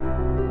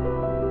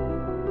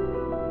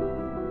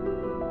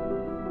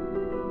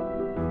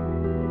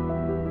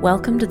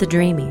Welcome to The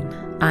Dreaming.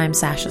 I'm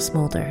Sasha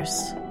Smulders.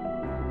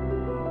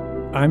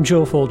 I'm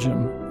Joe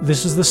Foljam.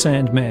 This is The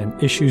Sandman,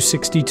 issue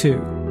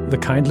 62, The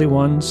Kindly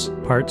Ones,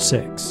 part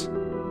 6.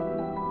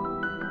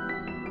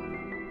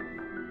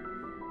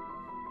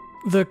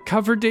 The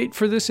cover date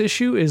for this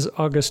issue is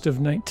August of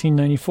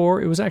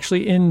 1994. It was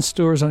actually in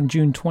stores on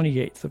June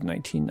 28th of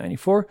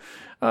 1994.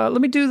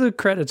 Let me do the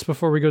credits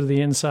before we go to the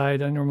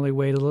inside. I normally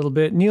wait a little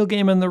bit. Neil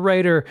Gaiman, the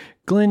writer.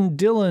 Glenn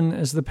Dillon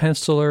is the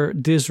penciler.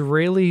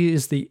 Disraeli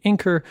is the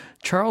inker.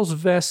 Charles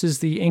Vess is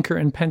the inker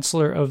and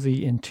penciler of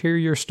the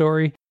interior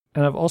story.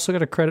 And I've also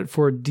got a credit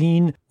for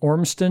Dean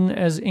Ormston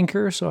as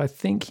inker, so I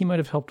think he might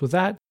have helped with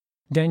that.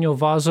 Daniel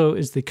Vazzo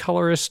is the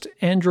colorist.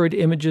 Android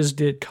Images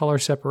did color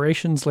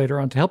separations later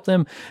on to help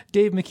them.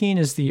 Dave McKean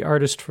is the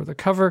artist for the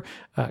cover.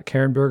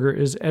 Karen Berger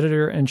is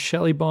editor, and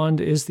Shelley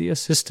Bond is the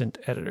assistant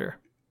editor.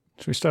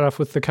 Should we start off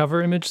with the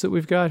cover image that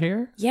we've got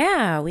here?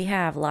 Yeah, we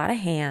have a lot of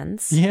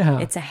hands. Yeah.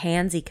 It's a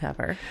handsy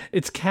cover.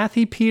 It's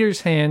Kathy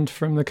Peters' hand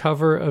from the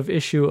cover of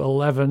issue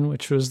 11,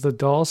 which was The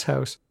Doll's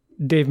House.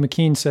 Dave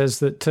McKean says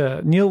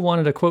that Neil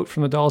wanted a quote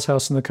from The Doll's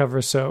House in the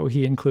cover, so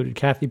he included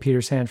Kathy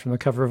Peters' hand from the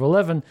cover of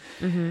 11.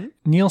 Mm-hmm.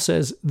 Neil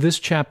says, this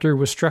chapter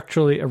was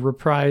structurally a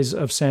reprise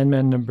of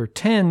Sandman number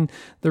 10.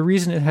 The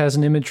reason it has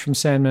an image from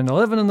Sandman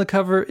 11 on the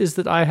cover is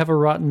that I have a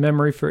rotten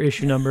memory for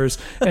issue numbers,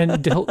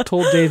 and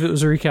told Dave it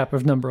was a recap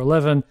of number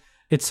 11.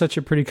 It's such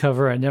a pretty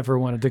cover, I never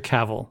wanted to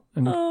cavil.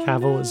 And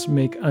cavil is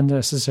make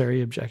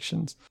unnecessary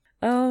objections.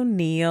 Oh,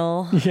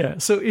 Neil. Yeah,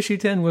 so issue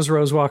 10 was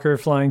Rose Walker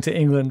flying to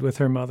England with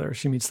her mother.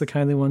 She meets the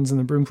kindly ones in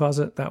the broom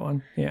closet, that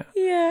one. Yeah.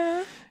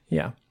 Yeah.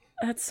 Yeah.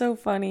 That's so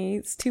funny.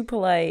 It's too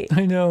polite.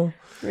 I know.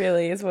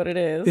 Really is what it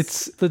is.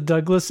 It's the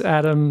Douglas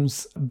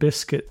Adams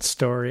biscuit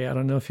story. I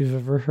don't know if you've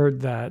ever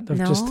heard that.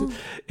 No.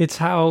 It's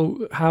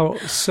how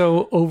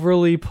so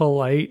overly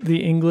polite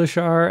the English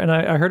are. And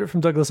I heard it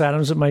from Douglas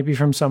Adams. It might be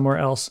from somewhere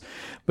else.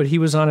 But he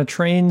was on a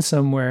train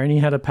somewhere and he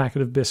had a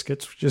packet of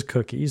biscuits, which is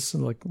cookies,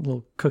 like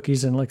little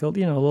cookies in like a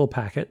little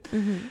packet.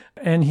 Mm-hmm.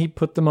 And he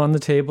put them on the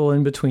table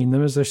in between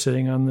them as they're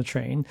sitting on the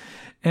train.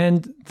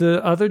 And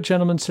the other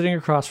gentleman sitting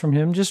across from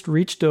him just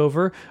reached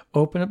over,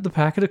 opened up the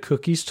packet of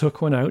cookies,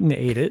 took one out and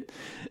ate it.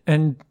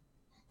 And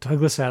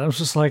Douglas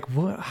Adams was like,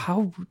 "What?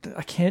 How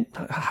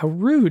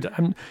rude.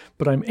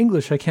 But I'm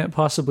English. I can't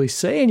possibly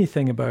say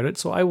anything about it.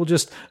 So I will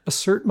just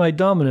assert my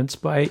dominance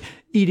by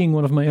eating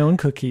one of my own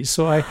cookies."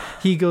 So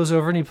he goes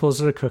over and he pulls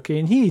out a cookie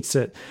and he eats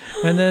it.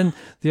 And then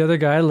the other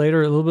guy a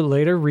little bit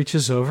later,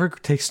 reaches over,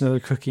 takes another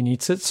cookie and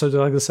eats it. So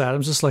Douglas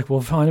Adams is like,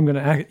 "Well, fine, I'm going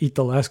to eat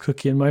the last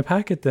cookie in my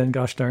packet then,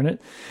 gosh darn it."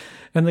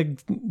 And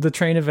the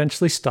train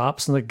eventually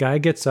stops and the guy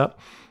gets up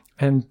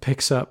and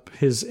picks up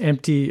his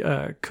empty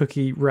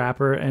cookie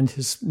wrapper and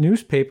his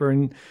newspaper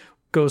and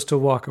goes to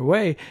walk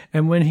away.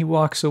 And when he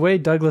walks away,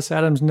 Douglas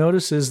Adams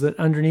notices that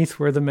underneath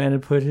where the man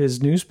had put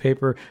his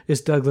newspaper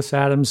is Douglas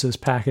Adams's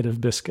packet of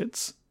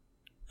biscuits.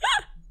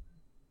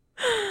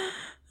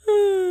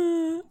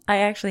 I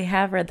actually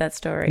have read that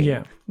story.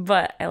 Yeah.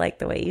 But I like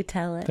the way you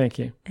tell it. Thank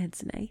you.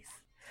 It's nice.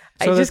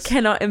 So I just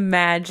cannot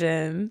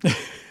imagine,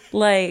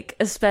 like,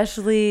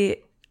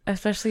 especially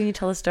when you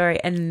tell a story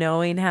and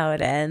knowing how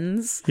it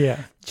ends.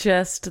 Yeah.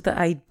 Just the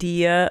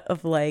idea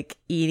of like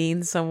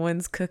eating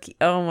someone's cookie.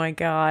 Oh my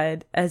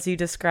God. As you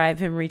describe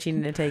him reaching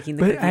in and taking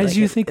the cookie. But as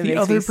you think the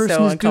other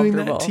person is doing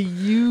that to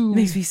you. It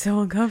makes me so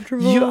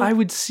uncomfortable. I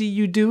would see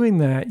you doing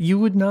that. You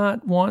would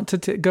not want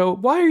to go,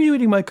 "Why are you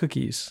eating my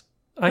cookies?"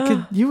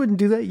 You wouldn't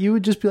do that. You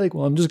would just be like,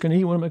 "Well, I'm just going to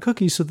eat one of my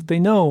cookies so that they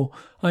know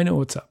I know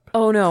what's up."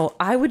 Oh no,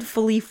 I would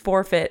fully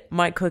forfeit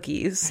my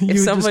cookies. If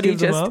somebody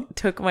just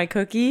took my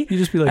cookie, you'd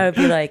just be like, I would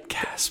be like,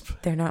 "Gasp.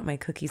 They're not my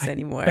cookies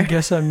anymore. I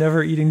guess I'm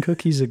never eating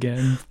cookies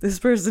again." This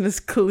person is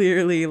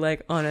clearly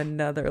like on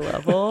another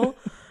level.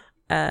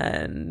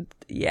 And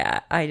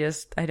yeah, I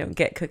don't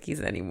get cookies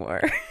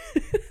anymore.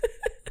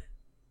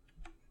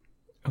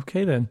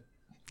 Okay then.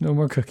 No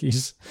more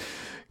cookies.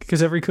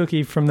 Because every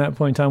cookie from that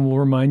point on will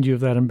remind you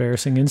of that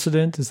embarrassing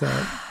incident. Is that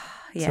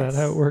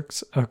how it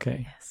works?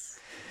 Okay. Yes.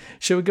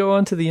 Shall we go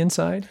on to the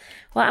inside?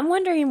 Well, I'm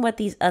wondering what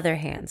these other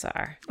hands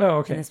are. Oh,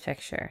 okay. In this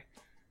picture.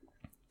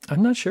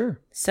 I'm not sure.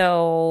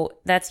 So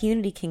that's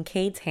Unity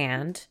Kincaid's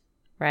hand,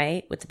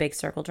 right? With the big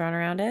circle drawn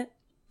around it.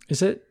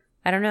 Is it?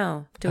 I don't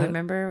know. Do we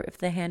remember if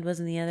the hand was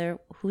in the other,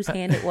 whose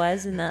hand it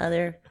was in the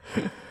other?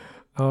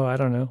 Oh, I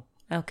don't know.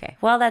 Okay.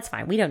 Well, that's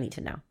fine. We don't need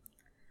to know.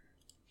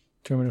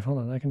 Do you want me to hold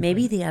on? I can.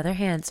 Maybe the other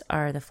hands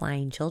are the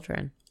flying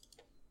children.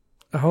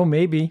 Oh,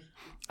 maybe.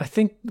 I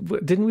think,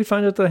 didn't we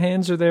find out the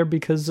hands are there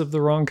because of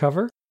the wrong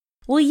cover?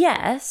 Well,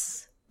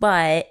 yes,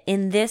 but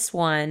in this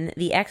one,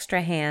 the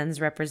extra hands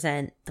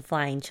represent the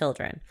flying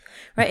children,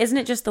 right? Isn't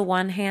it just the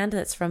one hand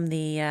that's from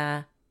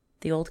the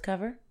old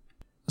cover?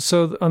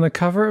 So on the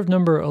cover of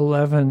number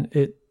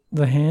 11,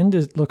 the hand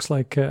looks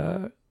like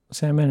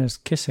Sandman is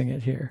kissing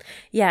it here.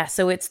 Yeah,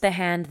 so it's the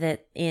hand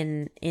that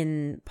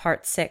in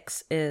part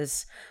 6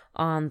 is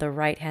on the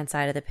right-hand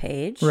side of the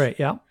page. Right,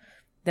 yeah.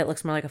 That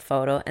looks more like a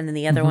photo. And then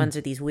the other ones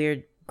are these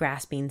weird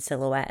grasping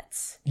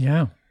silhouettes.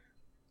 Yeah.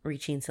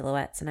 reaching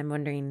silhouettes, and I'm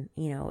wondering,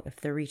 if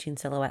the reaching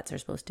silhouettes are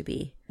supposed to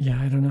be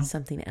I don't know.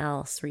 something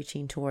else,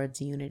 reaching towards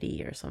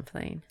unity or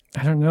something.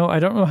 I don't know. I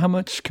don't know how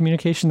much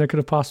communication there could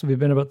have possibly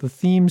been about the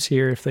themes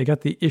here if they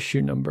got the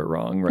issue number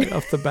wrong right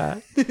off the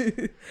bat.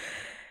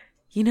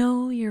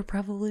 You're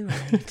probably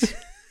right.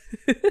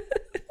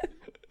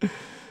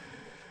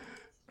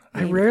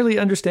 I rarely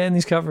understand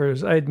these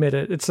covers. I admit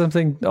it. It's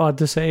something odd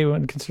to say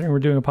when considering we're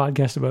doing a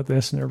podcast about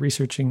this and are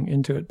researching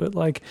into it. But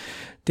like,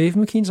 Dave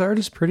McKean's art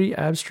is pretty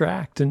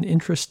abstract and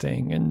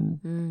interesting,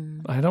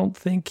 and I don't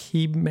think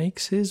he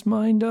makes his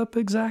mind up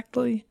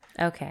exactly.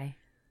 Okay.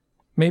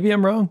 Maybe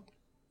I'm wrong.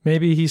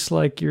 Maybe he's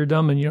like, you're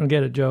dumb and you don't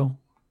get it, Joe.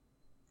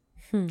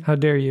 How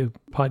dare you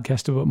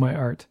podcast about my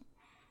art?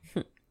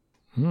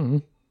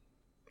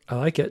 I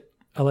like it.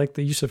 I like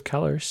the use of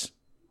colors.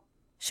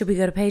 Should we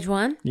go to page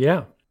 1?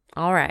 Yeah.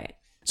 All right.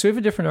 So we have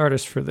a different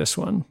artist for this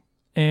one.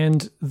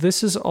 And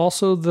this is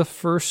also the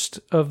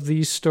first of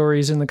these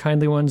stories in the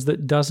Kindly Ones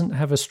that doesn't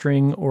have a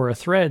string or a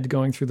thread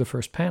going through the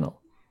first panel.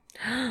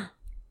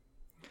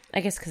 I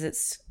guess because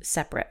it's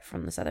separate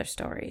from those other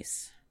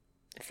stories.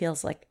 It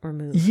feels like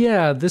removed.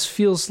 Yeah, this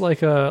feels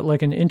like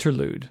an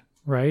interlude,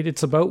 right?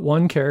 It's about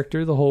one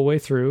character the whole way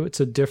through. It's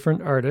a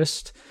different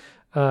artist.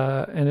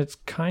 And it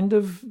kind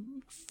of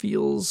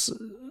feels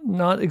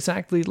not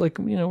exactly like,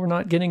 we're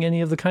not getting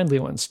any of the Kindly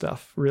Ones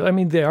stuff. Really. I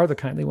mean, they are the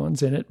Kindly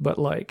Ones in it, but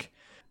like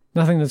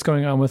nothing that's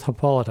going on with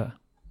Hippolyta.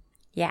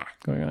 Yeah.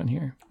 Going on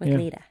here. With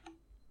Lita.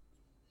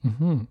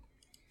 Mm-hmm.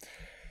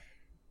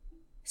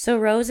 So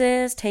Rose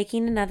is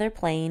taking another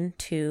plane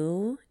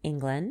to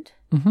England.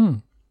 Mm-hmm.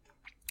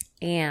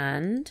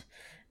 And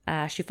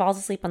she falls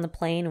asleep on the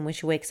plane, and when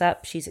she wakes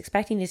up, she's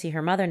expecting to see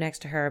her mother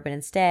next to her, but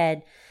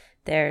instead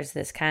there's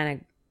this kind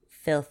of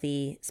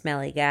filthy,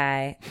 smelly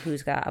guy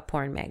who's got a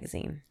porn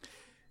magazine.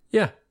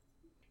 Yeah.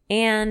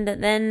 And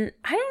then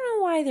I don't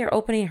know why they're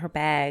opening her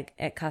bag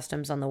at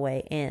customs on the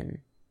way in.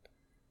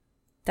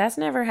 That's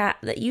never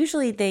happened.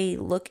 Usually they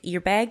look,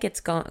 your bag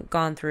gets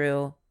gone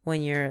through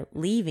when you're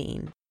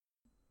leaving.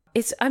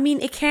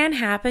 It can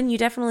happen. You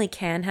definitely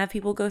can have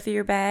people go through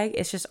your bag.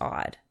 It's just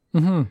odd.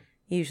 Mm-hmm.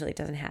 Usually it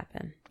doesn't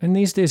happen. And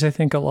these days I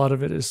think a lot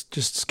of it is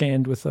just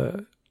scanned with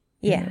a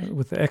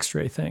with the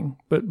X-ray thing.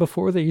 But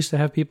before they used to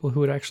have people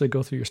who would actually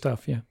go through your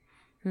stuff, yeah.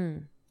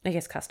 I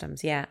guess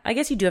customs, yeah. I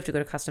guess you do have to go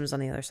to customs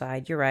on the other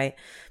side. You're right.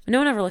 But no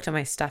one ever looked at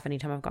my stuff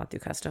anytime I've gone through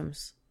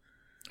customs.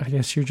 I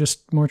guess you're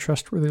just more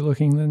trustworthy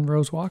looking than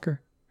Rose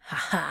Walker.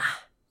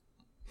 Ha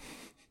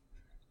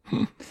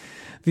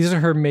These are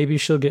her maybe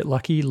she'll get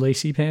lucky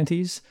lacy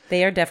panties.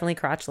 They are definitely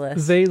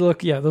crotchless. They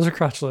look, those are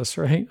crotchless,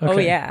 right? Okay. Oh,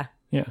 yeah.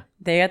 Yeah.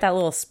 They got that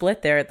little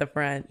split there at the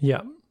front.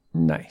 Yeah.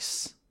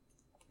 Nice.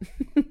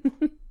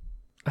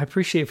 I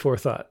appreciate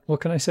forethought. What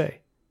can I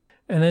say?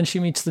 And then she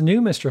meets the new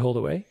Mr.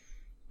 Holdaway.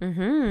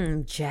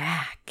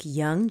 Jack.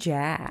 Young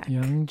Jack.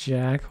 Young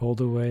Jack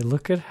Holdaway.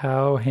 Look at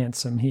how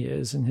handsome he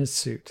is in his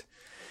suit.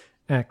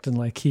 Acting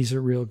like he's a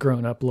real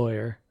grown-up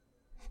lawyer.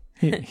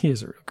 He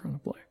is a real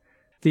grown-up lawyer.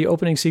 The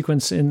opening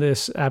sequence in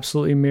this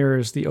absolutely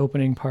mirrors the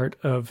opening part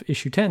of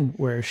issue 10,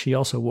 where she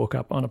also woke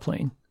up on a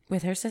plane.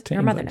 With her sister,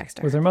 her mother next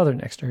to her. With her mother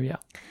next to her, yeah.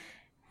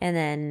 And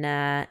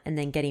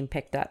then getting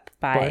picked up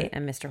by a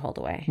Mr.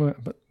 Holdaway.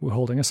 But we're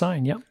holding a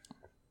sign, yeah.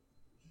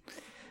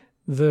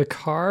 The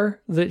car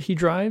that he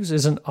drives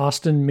is an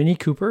Austin Mini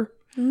Cooper.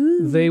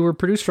 Ooh. They were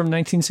produced from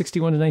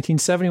 1961 to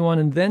 1971,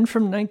 and then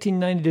from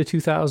 1990 to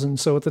 2000.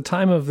 So at the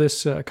time of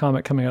this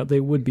comic coming out, they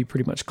would be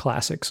pretty much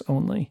classics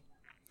only.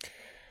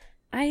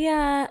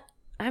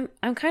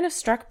 I'm kind of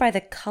struck by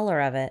the color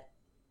of it.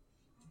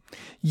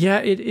 Yeah,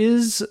 it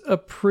is a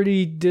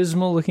pretty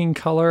dismal looking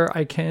color.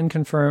 I can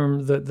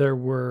confirm that there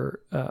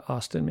were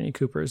Austin Mini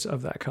Coopers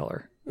of that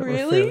color. That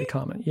really? Were fairly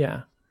common,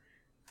 yeah.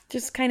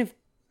 Just kind of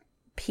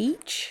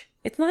peach?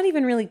 It's not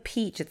even really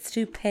peach. It's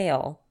too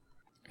pale.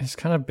 It's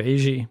kind of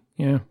beigey,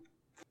 yeah.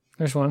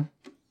 There's one.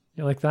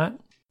 You like that?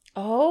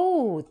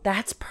 Oh,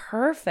 that's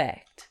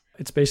perfect.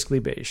 It's basically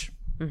beige.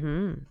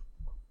 Mm-hmm.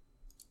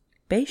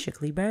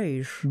 Basically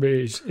beige.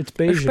 Beige. It's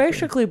beige. It's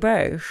basically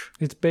beige.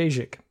 It's beige.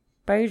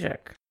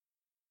 Basic.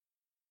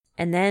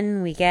 And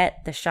then we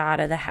get the shot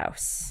of the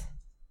house.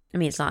 I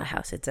mean, it's not a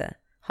house, it's a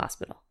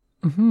hospital.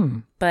 Mm-hmm.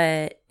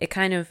 But it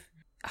kind of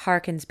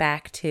harkens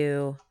back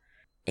to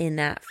in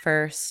that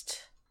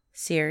first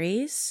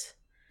series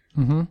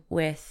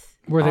with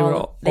where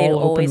they'd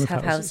always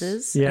have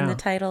houses in the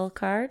title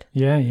card.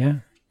 Yeah, yeah.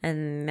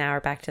 And now we're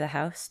back to the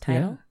house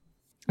title.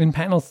 Yeah. In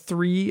panel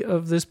 3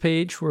 of this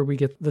page, where we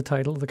get the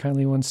title, the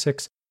Kindly One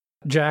 6,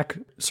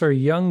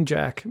 young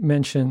Jack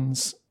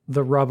mentions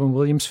the Robin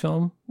Williams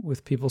film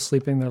with people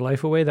sleeping their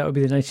life away. That would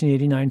be the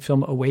 1989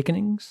 film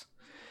Awakenings.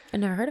 I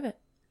never heard of it.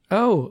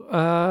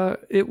 Oh,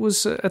 it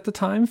was at the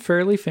time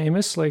fairly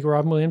famous. Like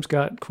Robin Williams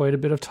got quite a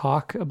bit of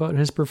talk about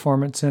his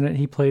performance in it.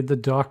 He played the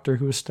doctor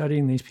who was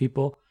studying these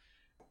people.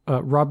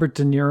 Robert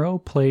De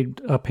Niro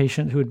played a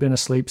patient who had been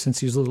asleep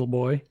since he was a little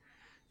boy.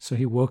 So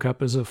he woke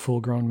up as a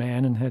full-grown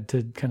man and had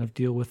to kind of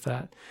deal with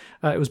that.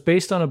 It was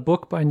based on a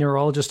book by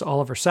neurologist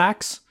Oliver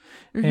Sacks.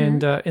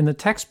 And in the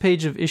text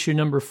page of issue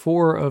number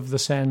 4 of The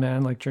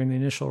Sandman, like during the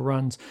initial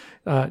runs,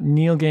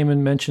 Neil Gaiman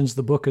mentions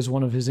the book as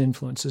one of his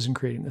influences in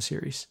creating the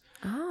series.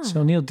 Oh.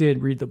 So Neil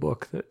did read the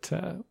book that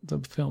the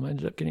film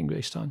ended up getting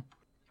based on.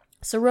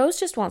 So Rose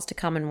just wants to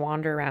come and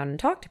wander around and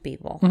talk to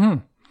people.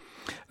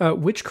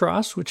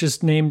 Witchcross, which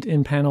is named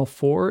in panel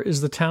 4,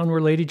 is the town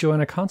where Lady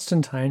Joanna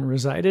Constantine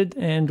resided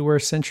and where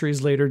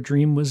centuries later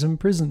Dream was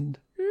imprisoned.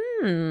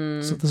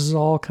 So this is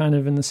all kind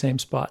of in the same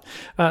spot.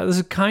 This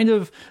is kind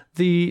of,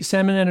 the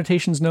Sandman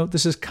Annotations note,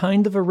 this is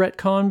kind of a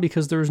retcon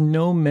because there was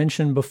no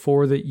mention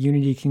before that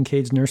Unity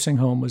Kincaid's nursing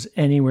home was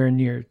anywhere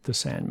near the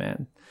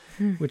Sandman,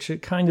 which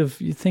it kind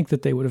of, you think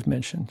that they would have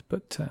mentioned,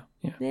 but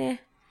yeah.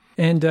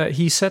 And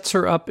he sets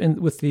her up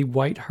with the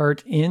White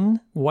Hart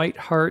Inn. White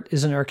Hart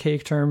is an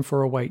archaic term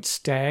for a white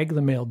stag,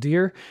 the male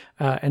deer,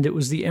 and it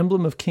was the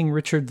emblem of King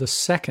Richard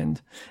II.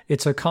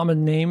 It's a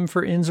common name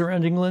for inns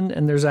around England,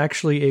 and there's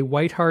actually a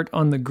White Hart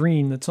on the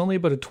Green that's only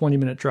about a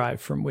 20-minute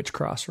drive from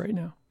Witchcross right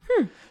now.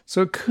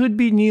 So it could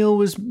be Neil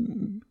was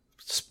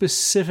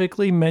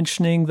specifically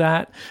mentioning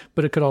that,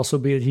 but it could also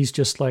be that he's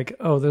just like,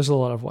 oh, there's a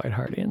lot of White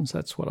Hart Inns.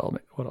 That's what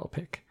I'll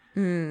pick.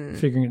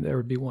 Figuring there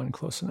would be one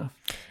close enough.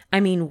 I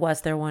mean,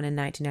 was there one in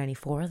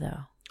 1994,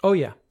 though? Oh,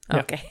 yeah.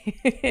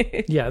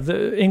 Okay. Yeah,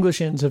 the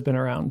English inns have been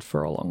around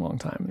for a long, long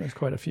time. There's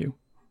quite a few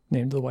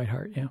named the White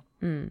Hart, yeah.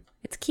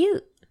 It's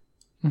cute.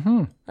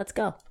 Let's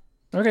go.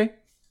 Okay.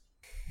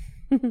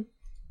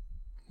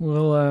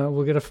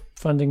 We'll get a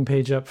funding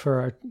page up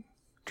for our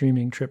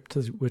dreaming trip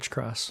to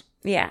Witchcross.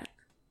 Yeah.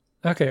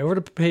 Okay, over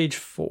to page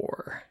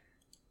 4,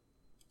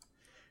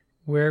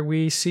 where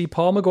we see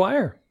Paul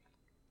McGuire.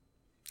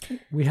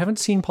 We haven't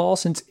seen Paul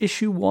since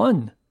issue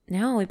 1.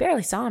 No, we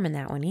barely saw him in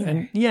that one either.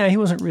 And yeah, he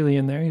wasn't really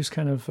in there. He was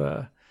kind of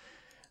a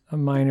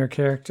minor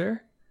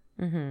character.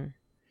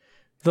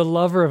 The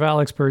lover of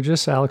Alex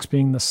Burgess, Alex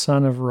being the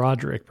son of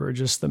Roderick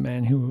Burgess, the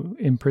man who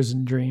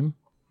imprisoned Dream.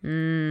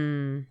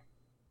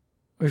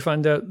 We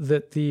find out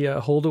that the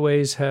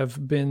Holdaways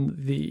have been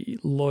the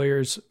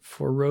lawyers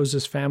for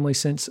Rose's family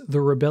since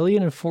the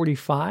Rebellion of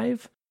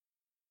 45.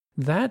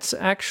 That's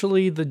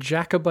actually the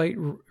Jacobite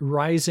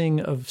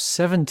Rising of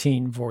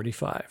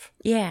 1745.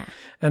 Yeah.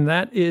 And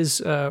that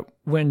is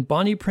when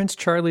Bonnie Prince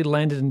Charlie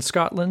landed in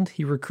Scotland.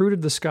 He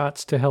recruited the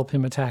Scots to help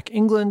him attack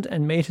England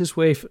and made his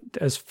way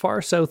as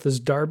far south as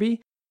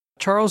Derby.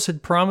 Charles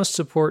had promised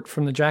support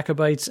from the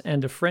Jacobites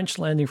and a French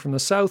landing from the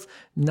south,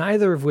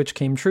 neither of which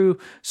came true.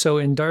 So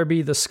in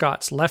Derby, the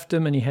Scots left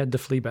him and he had to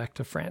flee back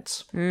to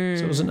France. So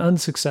it was an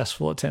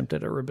unsuccessful attempt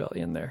at a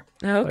rebellion there.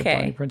 Okay. By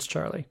Bonnie Prince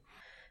Charlie.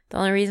 The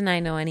only reason I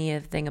know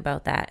anything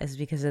about that is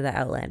because of the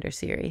Outlander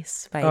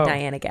series by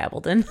Diana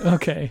Gabaldon.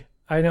 Okay.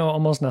 I know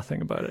almost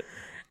nothing about it.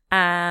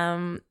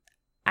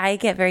 I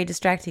get very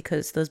distracted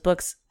because those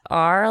books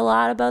are a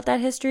lot about that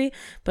history,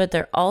 but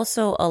they're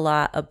also a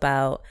lot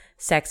about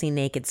sexy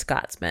naked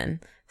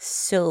Scotsmen.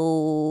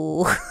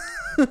 So,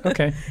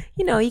 okay.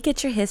 You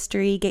get your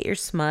history, get your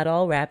smut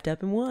all wrapped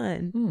up in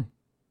one.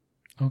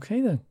 Okay,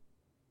 then.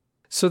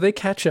 So they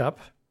catch up.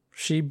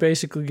 She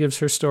basically gives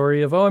her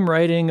story of, I'm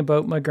writing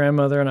about my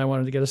grandmother and I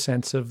wanted to get a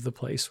sense of the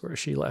place where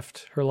she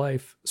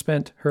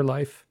spent her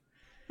life.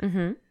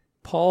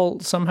 Paul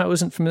somehow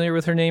isn't familiar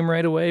with her name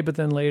right away, but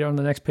then later on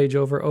the next page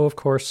over, of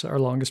course, our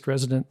longest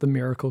resident, the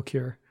Miracle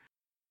Cure.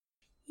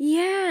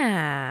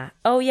 Yeah.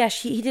 Oh, yeah,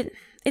 he didn't.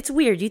 It's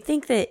weird. You'd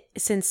think that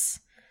since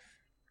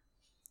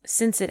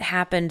it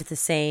happened the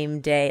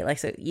same day,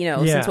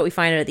 since what we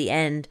find out at the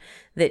end,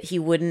 that he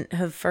wouldn't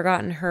have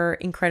forgotten her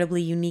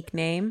incredibly unique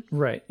name.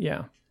 Right,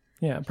 yeah.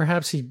 Yeah,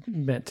 perhaps he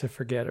meant to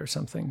forget or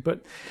something.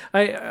 But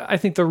I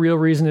think the real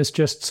reason is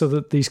just so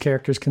that these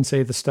characters can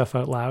say the stuff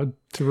out loud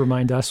to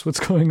remind us what's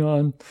going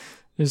on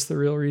is the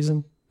real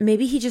reason.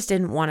 Maybe he just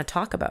didn't want to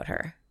talk about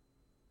her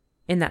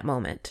in that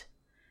moment.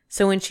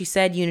 So when she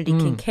said Unity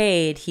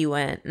Kincaid, he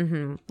went,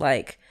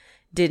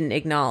 didn't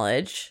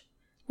acknowledge.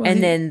 Well,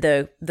 then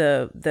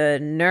the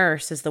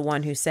nurse is the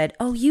one who said,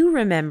 "Oh, you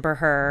remember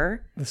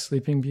her. The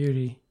Sleeping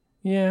Beauty."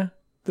 Yeah.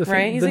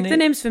 Right? He's like, the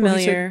name's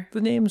familiar. The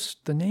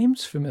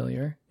name's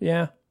familiar.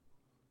 Yeah.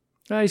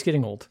 He's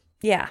getting old.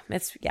 Yeah,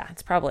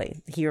 it's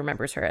probably he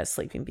remembers her as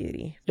Sleeping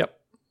Beauty. Yep.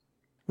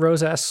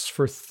 Rose asks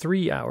for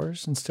 3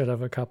 hours instead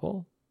of a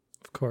couple.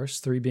 Of course,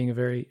 3 being a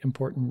very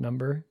important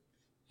number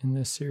in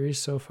this series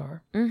so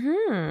far.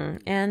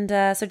 And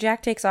so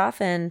Jack takes off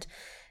and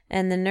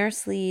the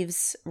nurse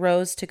leaves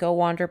Rose to go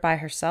wander by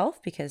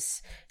herself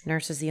because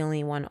nurse is the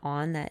only one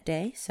on that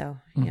day. So,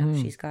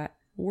 she's got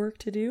work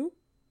to do.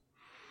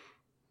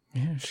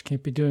 Yeah, she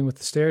can't be doing with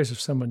the stairs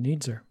if someone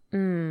needs her.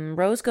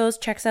 Rose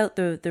checks out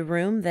the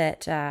room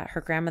that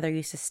her grandmother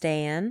used to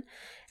stay in,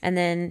 and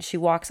then she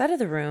walks out of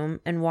the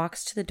room and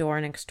walks to the door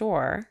next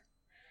door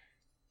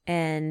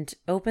and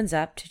opens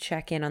up to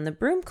check in on the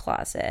broom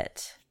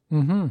closet.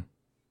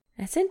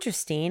 That's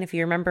interesting. If we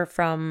all remember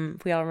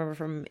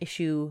from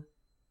issue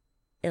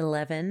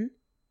 11.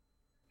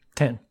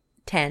 10.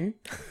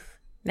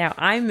 Now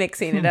I'm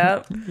mixing it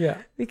up. Yeah.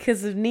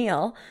 Because of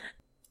Neil.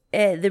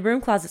 The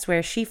broom closet's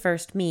where she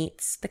first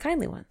meets the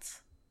Kindly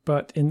Ones.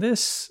 But in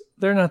this,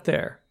 they're not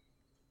there.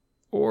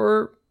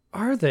 Or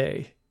are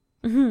they?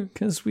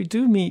 Because we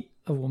do meet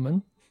a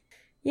woman.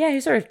 Yeah,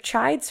 who sort of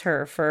chides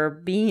her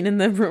for being in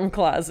the broom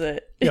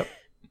closet. Yep.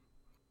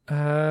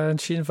 And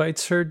she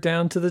invites her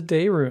down to the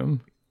day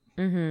room.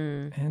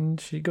 Mm-hmm.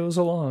 And she goes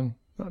along.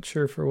 Not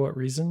sure for what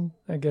reason.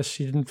 I guess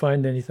she didn't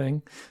find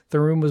anything. The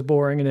room was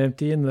boring and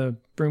empty, and the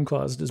broom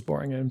closet is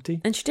boring and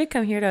empty. And she did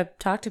come here to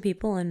talk to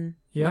people and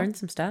learn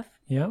some stuff.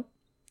 Yeah.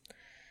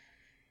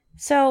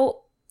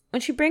 So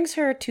when she brings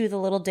her to the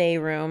little day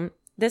room,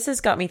 this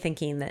has got me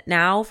thinking that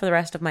now for the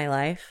rest of my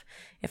life,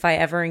 if I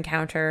ever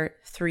encounter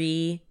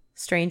 3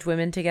 strange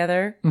women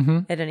together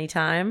at any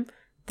time,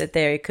 that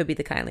they could be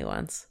the kindly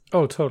ones.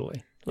 Oh,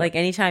 totally. Like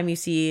anytime you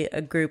see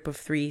a group of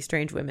 3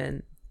 strange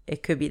women,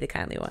 it could be the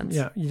kindly ones.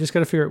 Yeah, you just got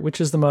to figure out which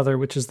is the mother,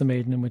 which is the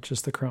maiden, and which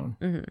is the crone.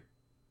 Mm-hmm.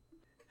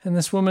 And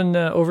this woman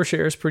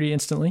overshares pretty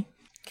instantly.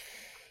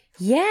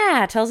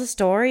 Yeah, tells a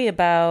story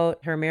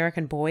about her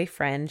American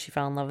boyfriend she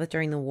fell in love with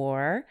during the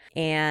war,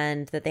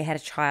 and that they had a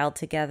child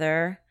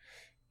together,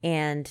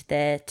 and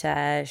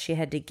that she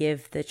had to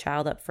give the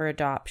child up for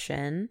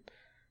adoption.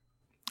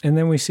 And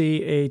then we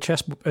see a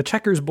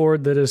checkers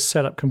board that is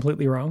set up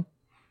completely wrong.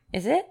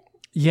 Is it?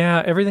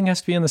 Yeah, everything has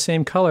to be in the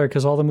same color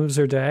because all the moves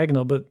are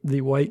diagonal, but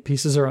the white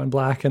pieces are on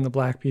black and the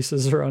black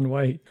pieces are on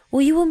white.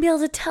 Well, you wouldn't be able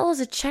to tell as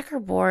a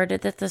checkerboard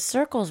that the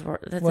circles were...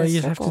 Well,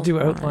 you'd have to do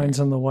outlines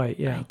on the white,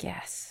 yeah. I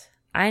guess.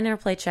 I never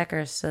played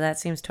checkers, so that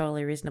seems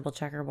totally reasonable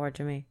checkerboard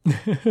to me.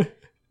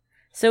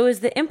 So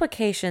is the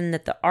implication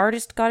that the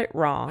artist got it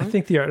wrong? I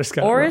think the artist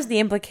got it wrong. Or is the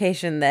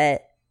implication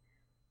that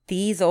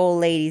these old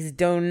ladies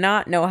do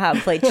not know how to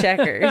play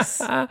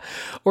checkers?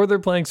 Or they're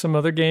playing some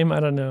other game.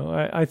 I don't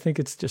know. I think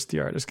it's just the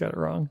artist got it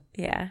wrong.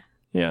 Yeah.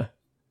 Yeah.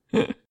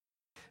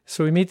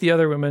 So we meet the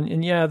other women,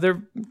 and yeah,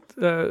 they're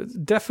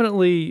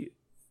definitely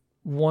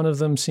one of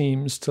them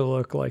seems to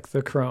look like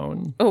the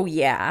crone. Oh,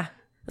 yeah.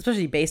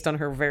 Especially based on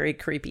her very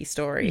creepy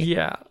story.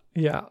 Yeah.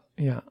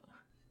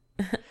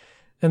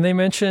 And they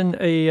mention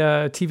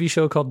a TV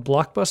show called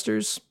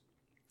Blockbusters.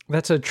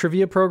 That's a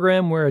trivia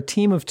program where a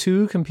team of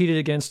 2 competed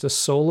against a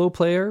solo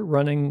player it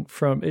ran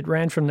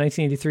from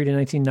 1983 to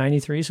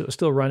 1993, so it was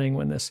still running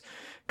when this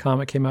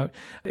comic came out.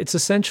 It's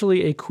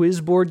essentially a quiz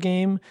board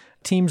game.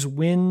 Teams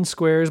win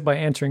squares by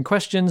answering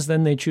questions,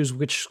 then they choose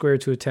which square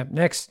to attempt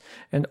next,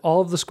 and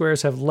all of the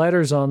squares have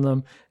letters on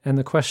them, and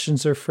the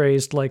questions are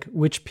phrased like,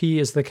 which P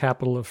is the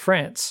capital of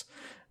France?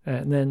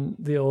 And then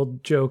the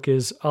old joke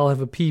is, I'll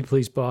have a P,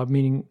 please, Bob,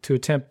 meaning to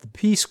attempt the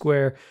P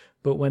square.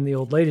 But when the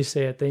old ladies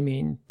say it, they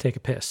mean take a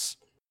piss.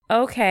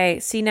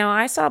 Okay. See, now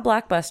I saw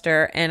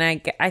Blockbuster, and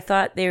I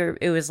thought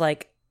it was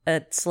like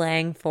a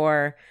slang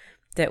for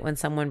that when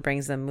someone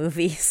brings them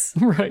movies.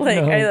 Right.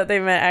 Like, no. I thought they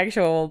meant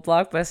actual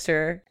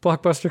Blockbuster.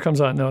 Blockbuster comes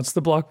on. No, it's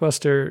the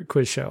Blockbuster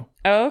quiz show.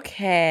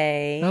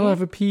 Okay. I'll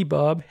have a P,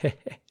 Bob.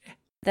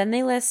 Then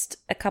they list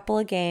a couple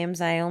of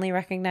games. I only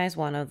recognize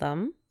one of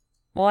them.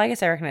 Well, I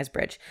guess I recognize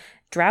Bridge.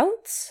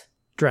 Drafts.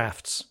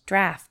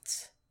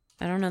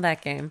 I don't know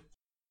that game.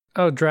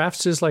 Oh,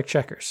 drafts is like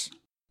checkers.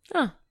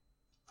 Huh.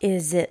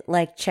 Is it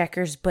like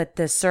checkers, but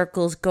the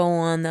circles go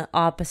on the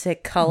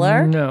opposite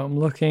color? No, I'm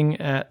looking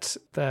at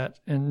that,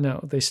 and no,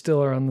 they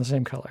still are on the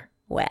same color.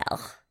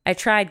 Well, I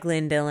tried,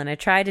 Glyndon. I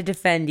tried to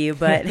defend you,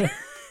 but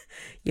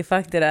you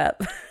fucked it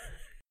up.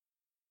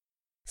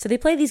 So they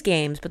play these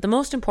games, but the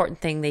most important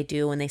thing they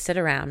do when they sit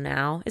around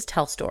now is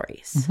tell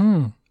stories.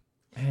 Mm-hmm.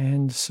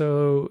 And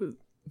so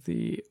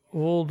the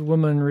old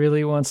woman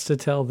really wants to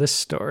tell this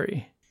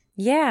story.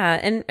 Yeah,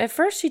 and at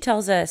first she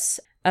tells us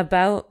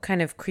about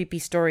kind of creepy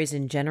stories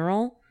in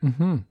general.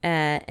 Mm-hmm.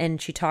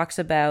 And she talks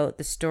about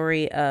the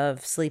story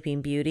of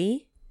Sleeping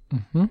Beauty,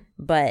 mm-hmm.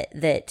 but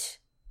that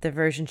the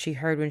version she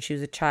heard when she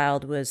was a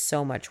child was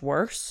so much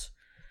worse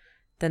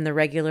than the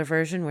regular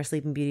version where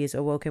Sleeping Beauty is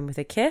awoken with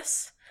a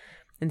kiss.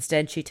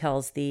 Instead, she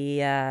tells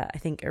the, I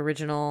think,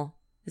 original,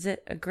 is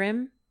it a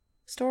Grimm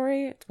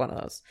story? It's one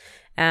of those,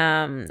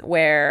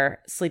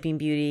 where Sleeping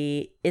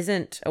Beauty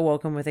isn't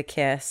awoken with a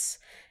kiss.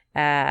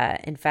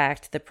 In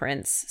fact, the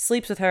prince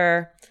sleeps with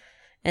her,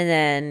 and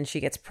then she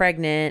gets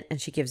pregnant and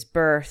she gives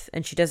birth,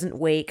 and she doesn't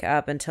wake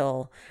up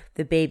until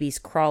the babies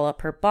crawl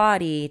up her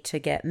body to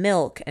get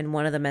milk, and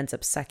one of them ends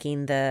up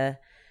sucking the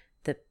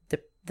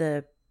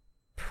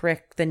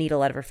prick, the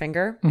needle out of her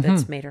finger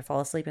that's made her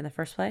fall asleep in the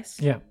first place.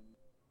 Yeah.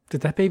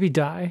 Did that baby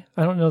die?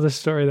 I don't know the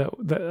story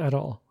that at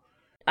all.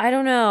 I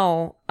don't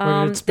know.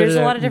 There's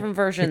a lot of different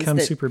versions. Become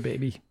super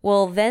baby.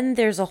 Well, then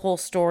there's a whole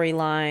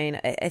storyline.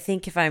 I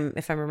think if I'm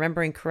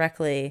remembering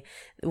correctly,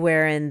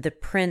 wherein the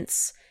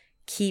prince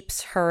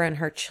keeps her and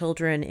her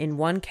children in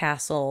one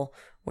castle,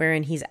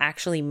 wherein he's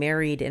actually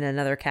married in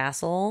another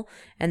castle.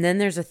 And then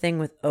there's a thing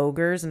with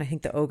ogres, and I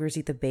think the ogres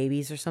eat the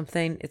babies or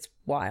something. It's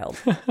wild.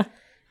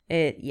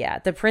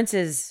 The prince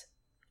is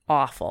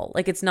awful.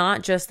 Like, it's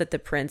not just that the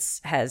prince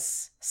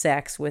has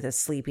sex with a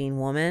sleeping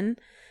woman.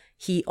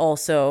 He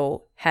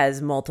also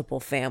has multiple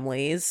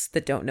families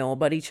that don't know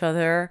about each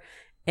other.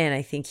 And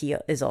I think he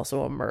is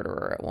also a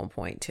murderer at one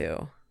point,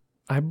 too.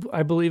 I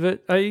believe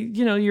it.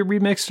 You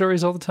remix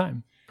stories all the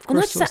time. Of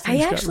course, those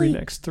things got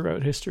remixed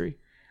throughout history.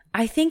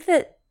 I think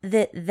that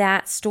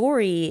that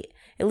story,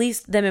 at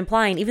least them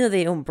implying, even though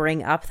they don't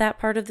bring up that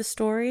part of the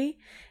story,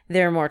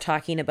 they're more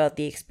talking about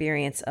the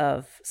experience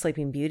of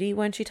Sleeping Beauty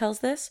when she tells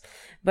this.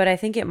 But I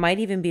think it might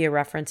even be a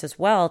reference as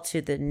well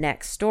to the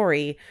next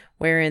story,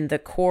 wherein the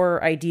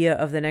core idea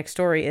of the next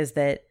story is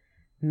that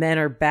men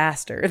are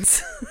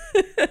bastards.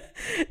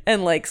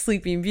 And like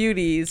Sleeping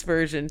Beauty's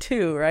version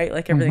too, right?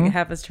 Like everything that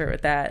happens to her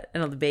with that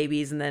and all the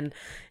babies, and then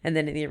in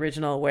the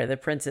original where the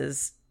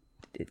princess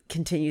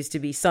continues to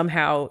be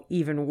somehow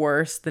even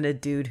worse than a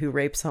dude who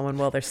rapes someone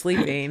while they're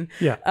sleeping.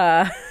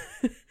 Yeah.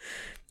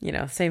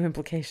 Same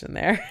implication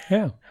there.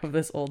 Yeah. Of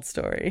this old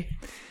story.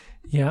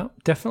 Yeah,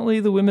 definitely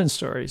the women's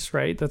stories,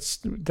 right? That's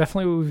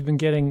definitely what we've been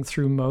getting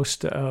through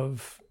most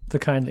of the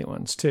kindly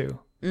ones too.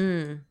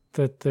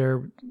 That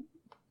they're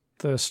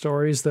the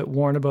stories that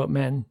warn about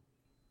men.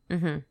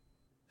 Mm-hmm.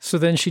 So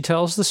then she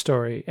tells the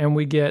story, and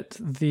we get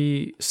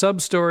the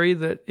sub-story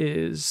that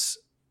is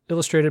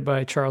illustrated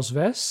by Charles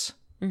Vess.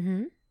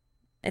 Mm-hmm.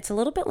 It's a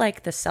little bit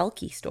like the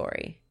Selkie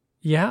story.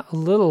 Yeah, a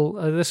little.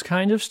 This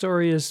kind of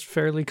story is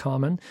fairly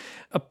common.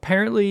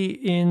 Apparently,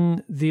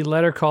 in the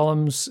letter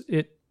columns,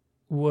 it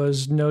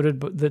was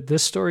noted that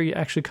this story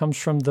actually comes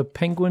from the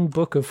Penguin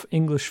Book of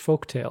English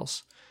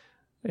Folktales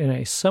in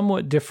a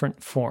somewhat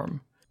different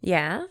form.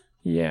 Yeah?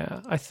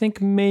 Yeah, I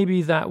think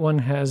maybe that one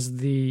has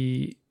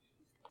the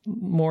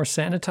more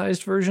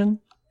sanitized version.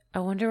 I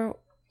wonder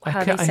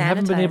how they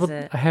sanitize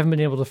it. I haven't been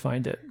able to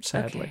find it,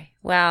 sadly. Okay.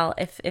 Well,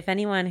 if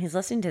anyone who's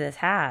listening to this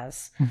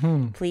has,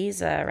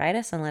 please write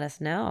us and let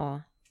us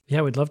know.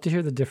 Yeah, we'd love to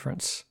hear the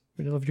difference.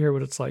 We'd love to hear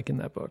what it's like in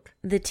that book.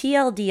 The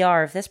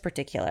TLDR of this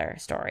particular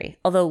story,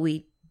 although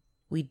we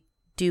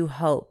do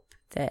hope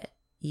that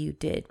you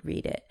did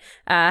read it.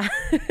 Yeah,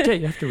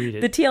 you have to read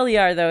it. The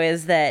TLDR, though,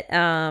 is that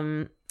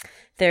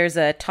there's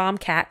a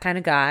tomcat kind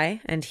of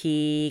guy, and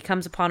he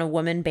comes upon a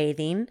woman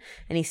bathing,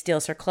 and he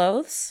steals her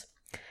clothes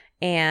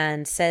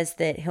and says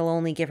that he'll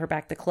only give her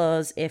back the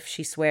clothes if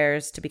she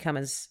swears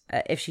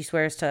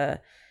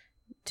to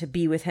to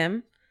be with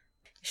him.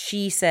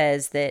 She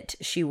says that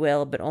she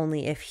will, but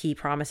only if he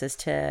promises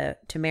to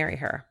marry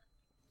her.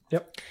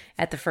 Yep.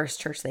 At the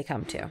first church they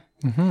come to.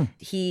 Mm-hmm.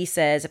 He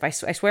says, I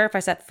swear if I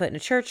set foot in a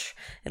church,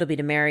 it'll be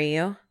to marry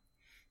you.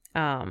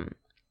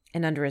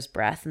 And under his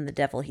breath, and the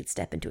devil he'd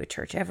step into a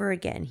church ever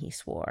again, he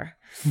swore.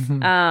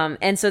 Mm-hmm.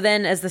 And so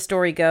then as the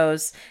story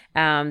goes,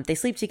 they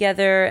sleep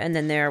together, and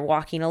then they're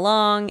walking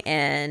along,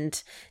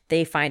 and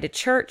they find a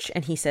church,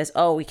 and he says,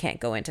 oh, we can't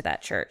go into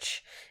that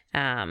church.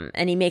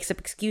 And he makes up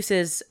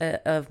excuses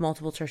of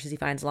multiple churches he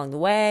finds along the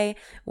way.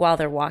 While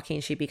they're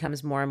walking, she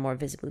becomes more and more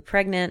visibly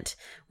pregnant.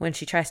 When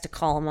she tries to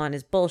call him on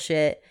his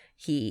bullshit,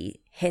 he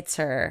hits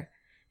her,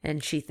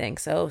 and she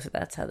thinks, oh, so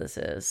that's how this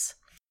is.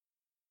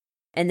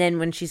 And then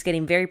when she's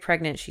getting very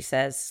pregnant, she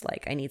says,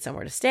 like, I need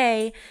somewhere to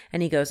stay.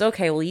 And he goes,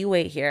 okay, well, you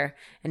wait here.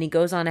 And he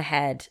goes on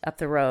ahead up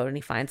the road, and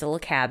he finds a little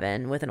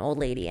cabin with an old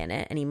lady in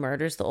it. And he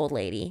murders the old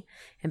lady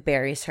and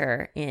buries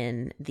her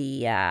in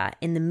the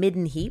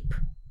midden heap,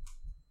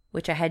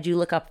 which I had you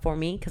look up for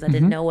me because I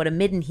didn't know what a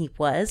midden heap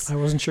was. I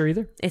wasn't sure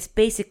either. It's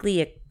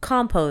basically a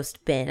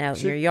compost bin out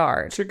in your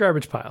yard. It's your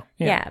garbage pile.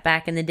 Yeah,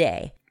 back in the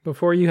day.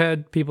 Before you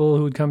had people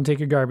who would come take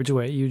your garbage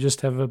away, you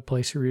just have a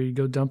place where you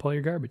go dump all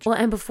your garbage. Well,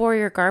 and before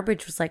your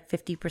garbage was like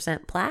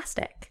 50%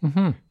 plastic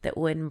that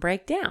wouldn't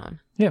break down.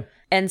 Yeah.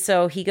 And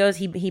so he goes,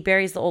 he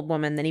buries the old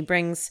woman, then he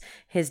brings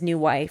his new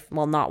wife,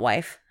 well, not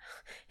wife,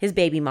 his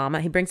baby mama.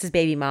 He brings his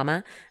baby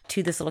mama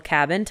to this little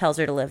cabin, tells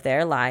her to live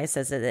there, lies,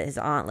 says that his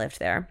aunt lived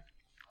there.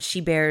 She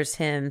bears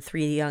him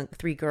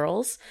three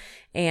girls,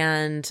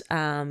 and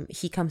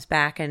he comes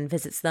back and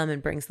visits them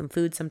and brings them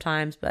food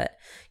sometimes. But,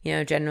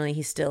 generally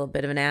he's still a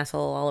bit of an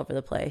asshole all over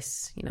the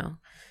place,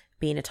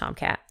 being a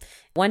tomcat.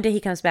 One day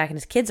he comes back and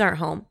his kids aren't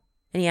home,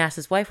 and he asks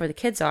his wife where the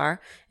kids are,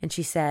 and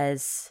she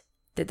says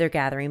that they're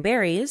gathering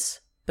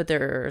berries, but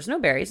there's no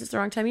berries. It's the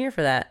wrong time of year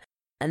for that.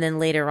 And then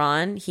later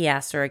on, he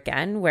asks her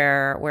again,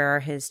 where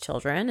are his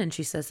children? And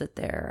she says that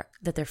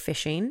they're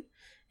fishing.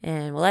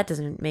 And well, that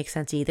doesn't make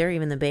sense either,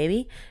 even the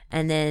baby.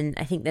 And then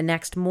I think the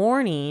next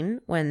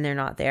morning when they're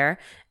not there,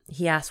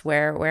 he asks,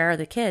 where are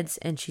the kids?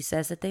 And she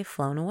says that they've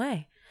flown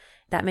away.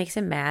 That makes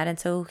him mad. And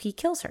so he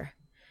kills her.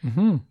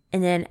 Mm-hmm.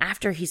 And then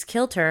after he's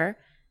killed her,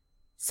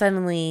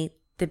 suddenly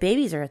the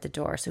babies are at the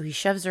door. So he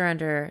shoves her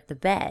under the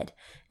bed,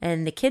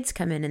 and the kids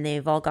come in and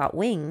they've all got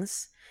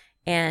wings,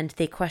 and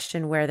they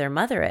question where their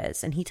mother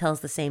is. And he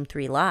tells the same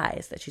 3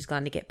 lies, that she's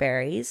gone to get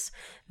berries,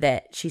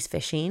 that she's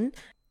fishing,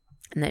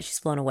 and that she's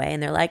flown away.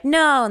 And they're like,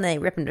 no. And they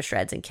rip him to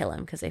shreds and kill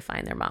him because they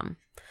find their mom.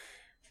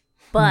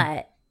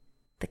 But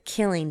the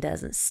killing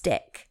doesn't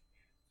stick.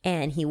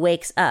 And he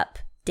wakes up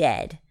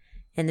dead.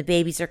 And the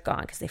babies are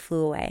gone because they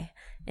flew away.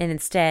 And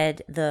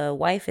instead, the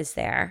wife is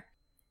there.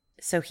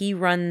 So he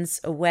runs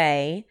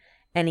away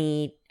and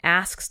he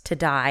asks to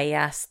die. He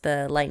asks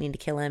the lightning to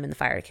kill him and the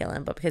fire to kill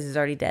him. But because he's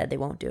already dead, they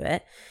won't do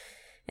it.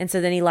 And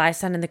so then he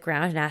lies down in the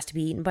ground and asks to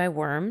be eaten by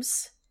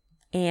worms.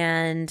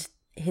 And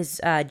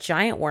his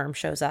giant worm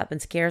shows up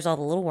and scares all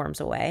the little worms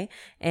away.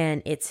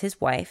 And it's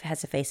his wife,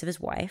 has the face of his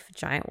wife,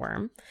 giant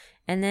worm,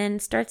 and then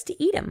starts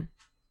to eat him.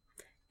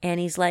 And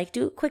he's like,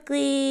 do it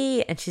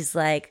quickly. And she's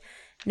like,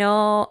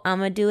 no, I'm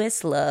going to do it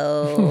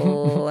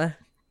slow.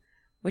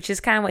 Which is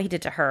kind of what he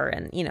did to her.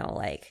 And, you know,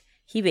 like,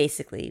 he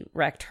basically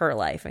wrecked her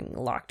life and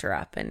locked her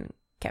up and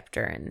kept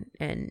her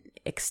and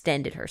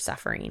extended her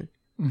suffering.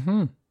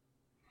 Mm-hmm.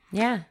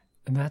 Yeah.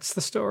 And that's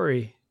the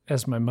story,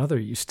 as my mother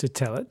used to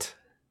tell it.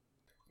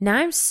 Now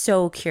I'm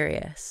so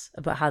curious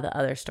about how the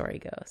other story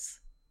goes.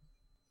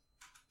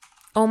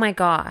 Oh my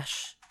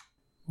gosh.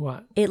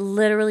 What? It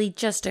literally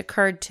just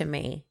occurred to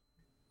me.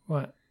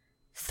 What?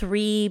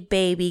 3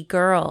 baby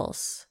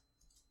girls.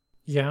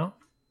 Yeah?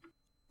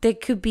 They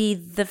could be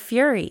the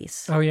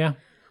Furies. Oh, yeah.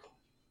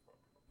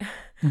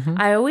 Mm-hmm.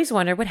 I always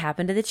wondered what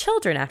happened to the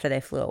children after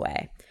they flew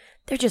away.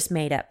 They're just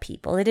made up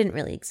people. They didn't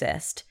really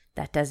exist.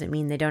 That doesn't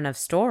mean they don't have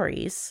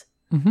stories.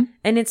 Mm-hmm.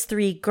 And it's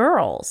 3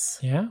 girls.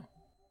 Yeah.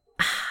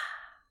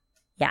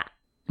 Yeah.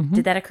 Mm-hmm.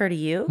 Did that occur to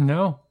you?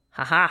 No.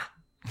 Haha.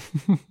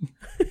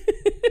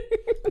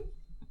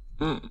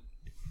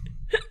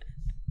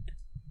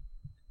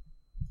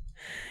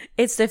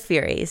 It's the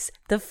Furies.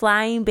 The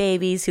flying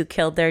babies who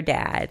killed their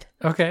dad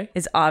Okay.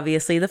 is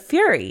obviously the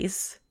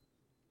Furies.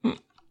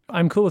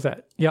 I'm cool with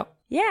that. Yep.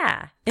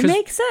 Yeah. It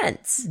makes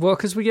sense. Well,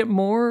 because we get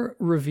more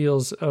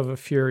reveals of a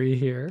Fury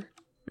here.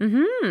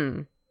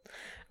 Mm-hmm.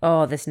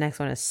 Oh, this next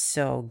one is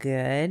so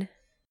good.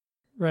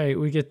 Right.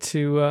 We get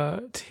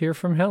to hear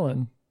from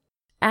Helen.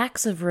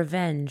 Acts of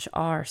revenge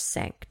are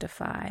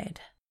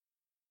sanctified.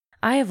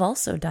 I have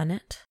also done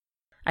it.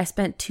 I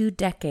spent 2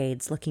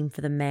 decades looking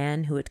for the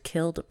man who had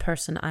killed a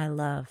person I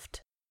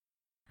loved.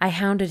 I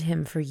hounded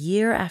him for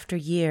year after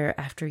year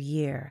after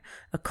year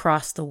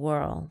across the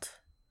world.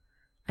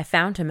 I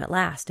found him at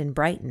last in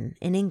Brighton,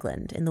 in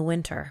England, in the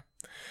winter.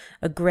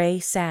 A grey,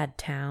 sad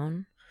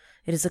town.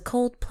 It is a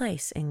cold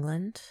place,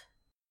 England.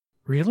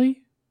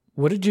 Really?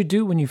 What did you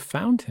do when you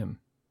found him?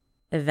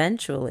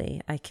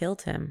 Eventually, I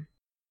killed him.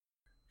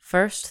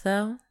 First,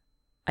 though,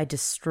 I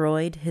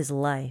destroyed his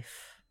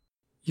life.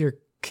 You're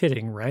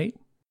kidding, right?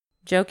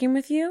 Joking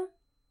with you?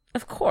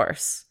 Of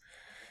course.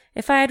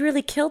 If I had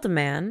really killed a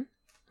man,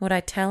 would I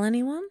tell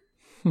anyone?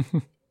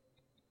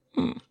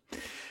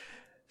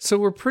 So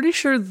we're pretty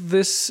sure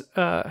this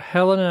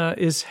Helena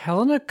is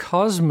Helena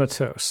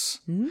Cosmatos,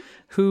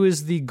 who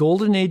is the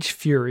Golden Age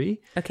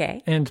Fury.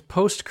 Okay. And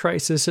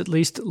post-crisis, at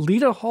least,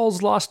 Lita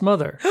Hall's lost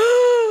mother.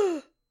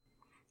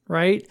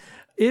 Right?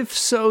 If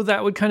so,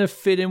 that would kind of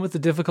fit in with the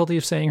difficulty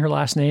of saying her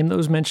last name that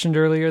was mentioned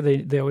earlier.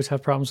 They always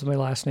have problems with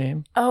my last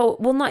name. Oh,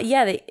 well, not,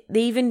 yeah,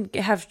 they even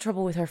have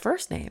trouble with her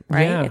first name,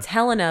 right? Yeah. It's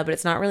Helena, but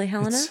it's not really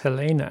Helena? It's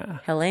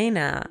Helena.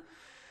 Helena.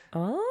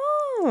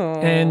 Oh.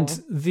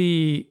 And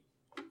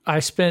I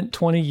spent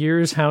 20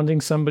 years hounding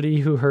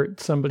somebody who hurt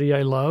somebody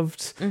I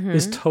loved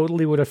is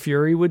totally what a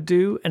Fury would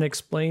do and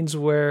explains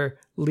where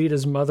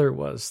Lita's mother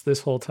was this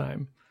whole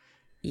time.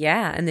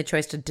 Yeah, and the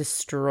choice to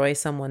destroy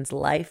someone's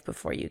life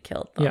before you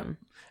killed them.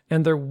 Yeah.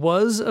 And there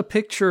was a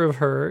picture of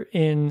her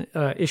in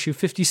issue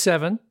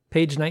 57,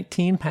 page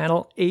 19,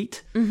 panel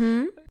 8.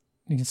 Mm-hmm.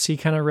 You can see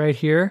kind of right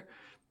here.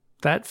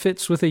 That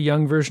fits with a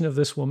young version of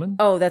this woman.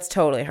 Oh, that's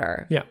totally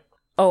her. Yeah.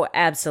 Oh,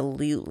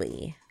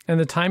 absolutely. And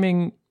the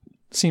timing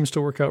seems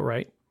to work out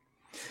right.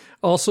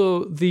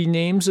 Also, the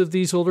names of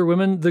these older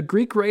women, the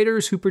Greek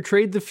writers who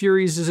portrayed the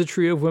Furies as a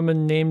trio of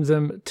women named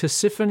them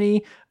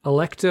Tisiphone,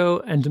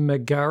 Alecto, and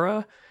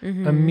Megara.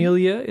 Mm-hmm.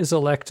 Amelia is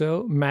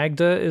Alecto,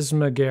 Magda is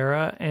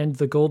Megara, and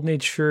the Golden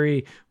Age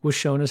Fury was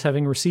shown as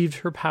having received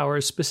her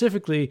powers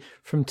specifically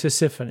from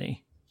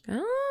Tisiphone.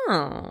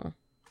 Oh.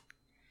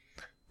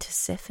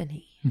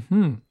 Tisiphone.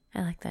 Mm-hmm.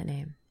 I like that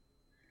name.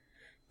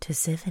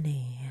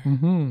 Tisiphone.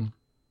 Mm-hmm.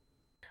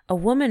 A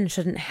woman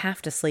shouldn't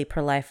have to sleep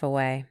her life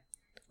away.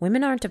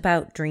 Women aren't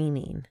about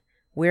dreaming.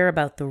 We're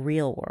about the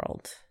real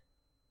world.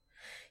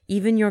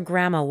 Even your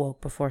grandma woke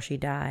before she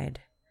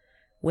died.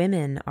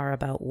 Women are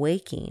about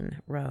waking,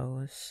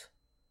 Rose.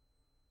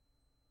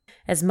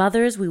 As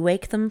mothers, we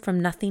wake them from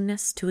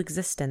nothingness to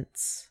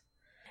existence.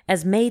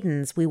 As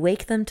maidens, we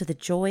wake them to the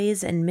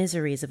joys and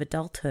miseries of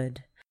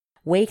adulthood.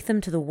 Wake them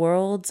to the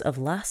worlds of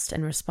lust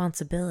and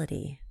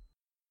responsibility.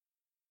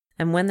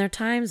 And when their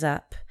time's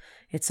up,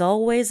 it's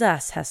always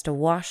us has to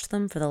wash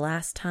them for the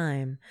last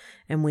time,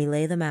 and we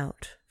lay them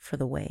out for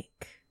the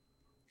wake.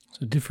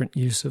 It's a different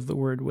use of the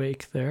word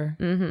wake there.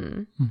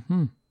 Mm-hmm.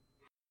 Mm-hmm.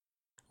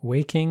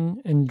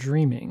 Waking and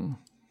dreaming.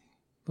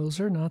 Those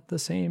are not the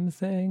same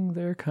thing.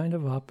 They're kind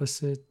of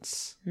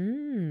opposites.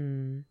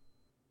 Mm.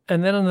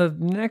 And then on the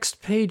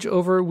next page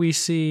over, we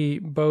see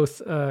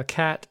both a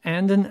cat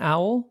and an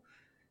owl.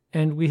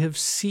 And we have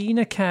seen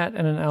a cat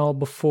and an owl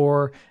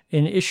before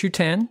in issue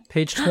 10,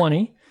 page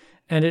 20.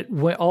 And it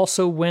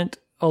also went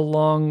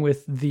along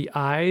with the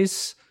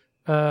eyes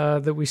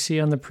that we see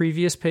on the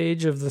previous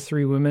page of the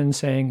 3 women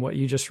saying what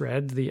you just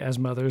read, the as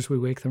mothers we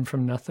wake them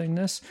from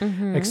nothingness,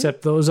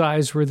 except those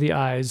eyes were the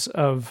eyes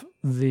of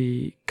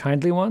the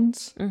kindly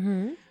ones.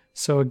 Mm-hmm.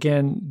 So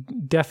again,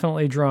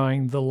 definitely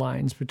drawing the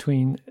lines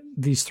between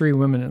these 3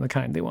 women and the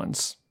kindly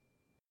ones.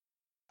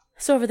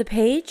 So over the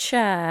page,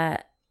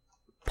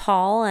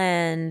 Paul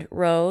and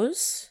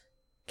Rose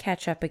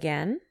catch up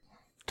again.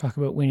 Talk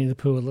about Winnie the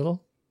Pooh a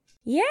little.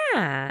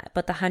 Yeah,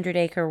 but the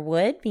 100-acre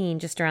wood being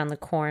just around the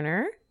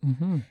corner.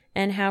 Mm-hmm.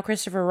 And how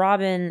Christopher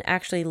Robin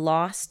actually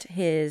lost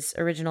his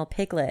original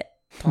piglet,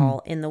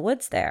 Paul, in the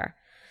woods there.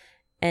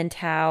 And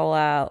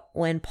how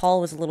when Paul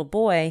was a little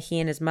boy, he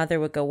and his mother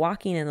would go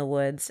walking in the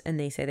woods, and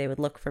they say they would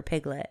look for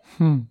Piglet.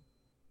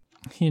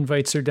 He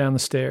invites her down the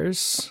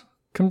stairs.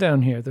 Come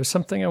down here. There's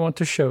something I want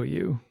to show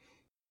you.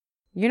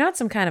 You're not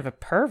some kind of a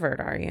pervert,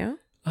 are you?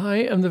 I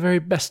am the very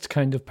best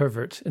kind of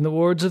pervert. In the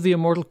words of the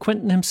immortal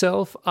Quentin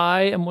himself,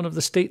 I am one of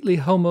the stately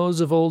homos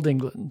of old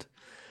England.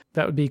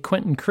 That would be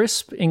Quentin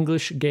Crisp,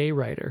 English gay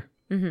writer.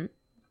 Mm-hmm.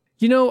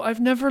 You know, I've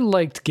never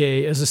liked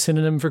gay as a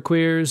synonym for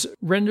queers.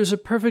 Renders a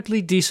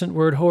perfectly decent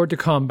word horde to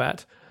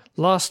combat.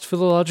 Lost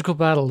philological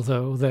battle,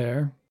 though,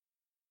 there.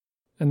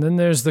 And then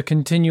there's the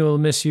continual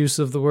misuse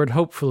of the word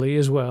hopefully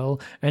as well,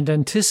 and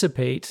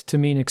anticipate to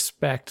mean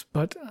expect,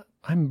 but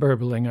I'm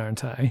burbling,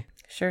 aren't I?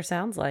 Sure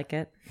sounds like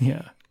it.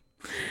 Yeah.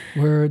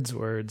 Words.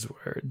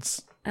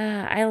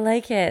 I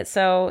like it.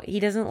 So he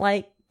doesn't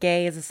like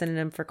gay as a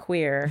synonym for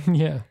queer.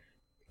 Yeah.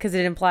 Because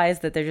it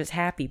implies that they're just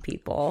happy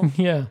people.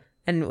 Yeah.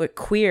 And what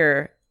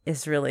queer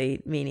is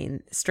really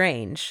meaning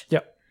strange.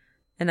 Yep.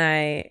 And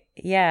I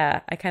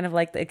kind of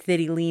like that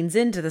he leans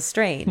into the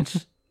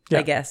strange, Yeah.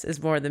 I guess,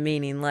 is more the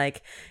meaning.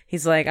 Like,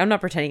 he's like, I'm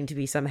not pretending to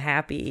be some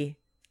happy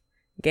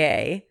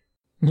gay.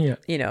 Yeah.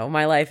 You know,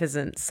 my life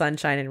isn't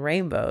sunshine and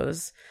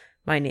rainbows.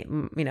 My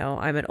name, you know,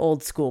 I'm an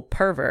old school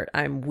pervert.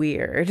 I'm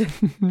weird.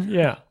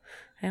 Yeah.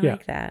 I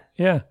like that.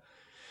 Yeah.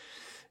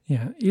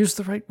 Yeah. Use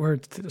the right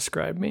words to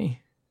describe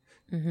me.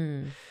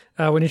 Mm-hmm.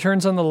 When he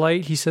turns on the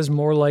light, he says,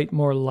 more light,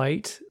 more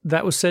light.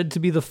 That was said to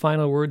be the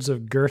final words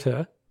of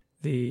Goethe,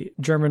 the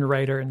German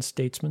writer and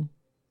statesman.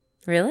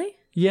 Really?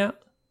 Yeah.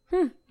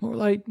 More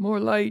light, more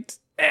light.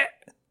 Eh.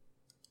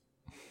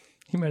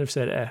 He might have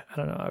said, I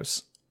don't know. I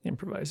was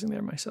improvising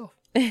there myself.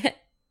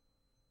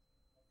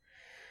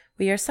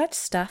 We are such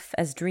stuff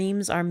as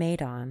dreams are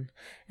made on,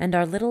 and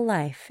our little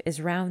life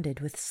is rounded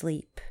with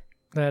sleep.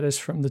 That is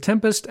from The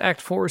Tempest, Act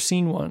 4,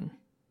 Scene 1.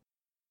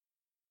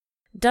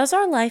 Does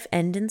our life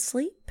end in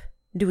sleep?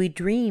 Do we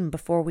dream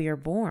before we are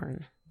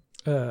born?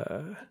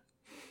 Do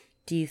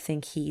you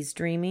think he's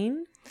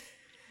dreaming?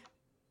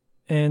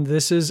 And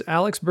this is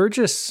Alex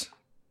Burgess.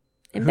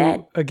 In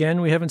bed.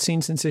 Again, we haven't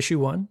seen since issue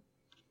 1.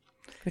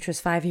 Which was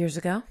 5 years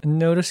ago. And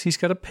notice he's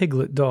got a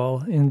piglet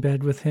doll in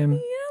bed with him. Yeah,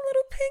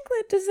 little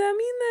Piglet. Does that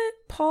mean that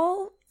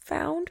Paul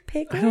found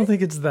Piglet? I don't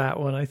think it's that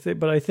one.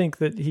 But I think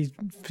that he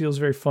feels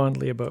very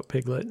fondly about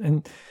Piglet.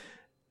 And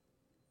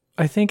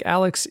I think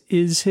Alex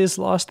is his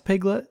lost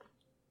piglet.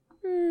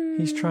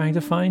 He's trying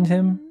to find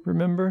him,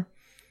 remember?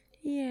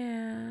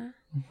 Yeah.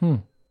 Mm-hmm.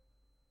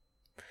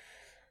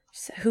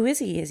 So who is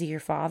he? Is he your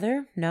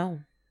father?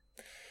 No.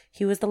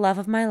 He was the love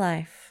of my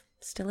life.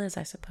 Still is,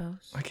 I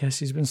suppose. I guess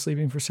he's been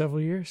sleeping for several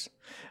years.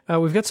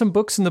 We've got some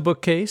books in the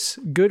bookcase.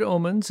 Good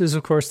Omens is,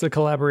 of course, the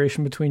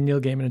collaboration between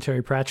Neil Gaiman and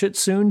Terry Pratchett.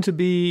 Soon to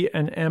be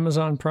an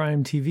Amazon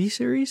Prime TV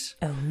series.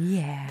 Oh,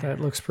 yeah. That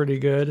looks pretty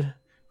good.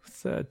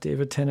 With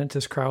David Tennant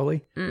as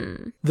Crowley.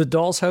 The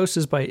Doll's House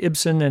is by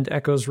Ibsen and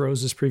echoes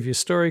Rose's previous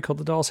story called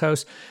The Doll's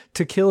House.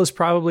 To Kill is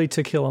probably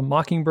To Kill a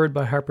Mockingbird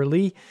by Harper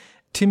Lee.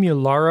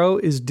 Timularo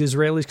is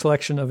Disraeli's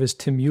collection of his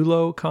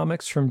Timulo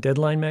comics from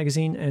Deadline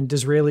magazine, and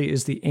Disraeli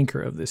is the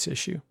inker of this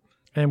issue.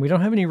 And we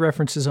don't have any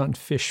references on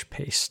fish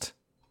paste.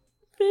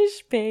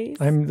 Fish paste?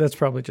 That's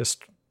probably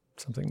just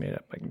something made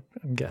up,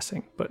 I'm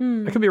guessing. But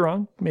I could be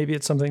wrong. Maybe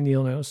it's something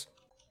Neil knows.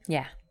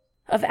 Yeah.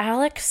 Of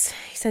Alex,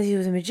 he says he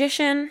was a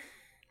magician,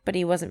 but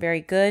he wasn't very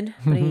good.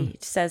 But he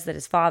says that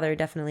his father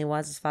definitely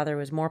was. His father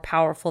was more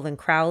powerful than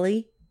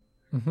Crowley,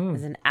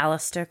 as in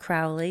Aleister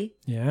Crowley.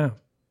 Yeah.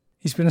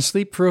 He's been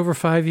asleep for over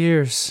 5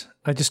 years.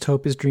 I just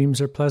hope his dreams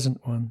are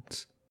pleasant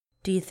ones.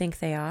 Do you think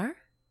they are?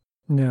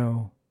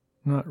 No,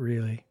 not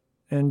really.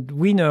 And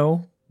we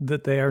know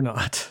that they are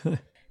not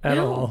at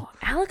all.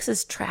 Alex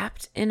is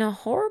trapped in a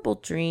horrible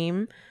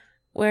dream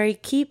where he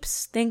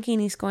keeps thinking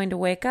he's going to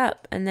wake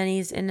up, and then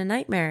he's in a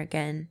nightmare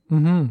again.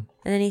 Mm-hmm. And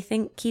then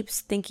he keeps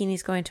thinking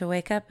he's going to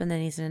wake up, and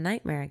then he's in a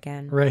nightmare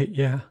again. Right,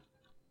 yeah.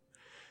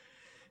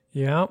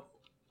 Yeah.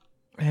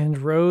 And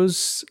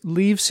Rose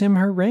leaves him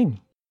her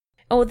ring.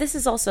 Oh, this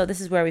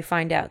is where we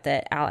find out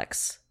that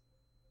Alex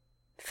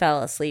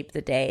fell asleep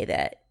the day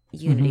that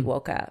Unity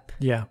woke up.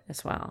 Yeah.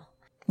 As well.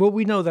 Well,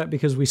 we know that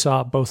because we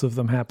saw both of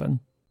them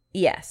happen.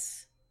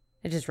 Yes.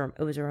 It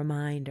was a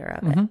reminder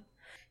of it.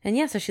 And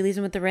yeah, so she leaves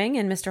him with the ring,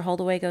 and Mr.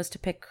 Holdaway goes to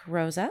pick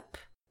Rose up.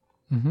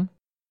 Mm-hmm.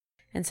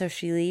 And so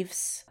she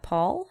leaves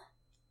Paul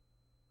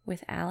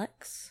with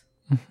Alex.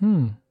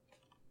 Mm-hmm.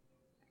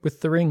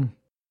 With the ring.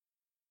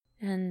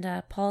 And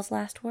Paul's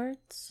last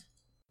words?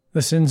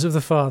 The sins of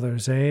the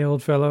fathers, eh,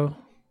 old fellow?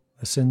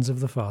 The sins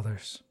of the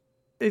fathers.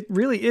 It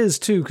really is,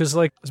 too, because,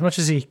 as much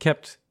as he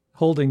kept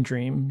holding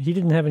Dream, he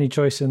didn't have any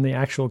choice in the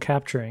actual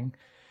capturing.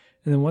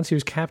 And then once he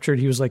was captured,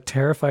 he was,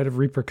 terrified of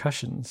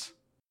repercussions.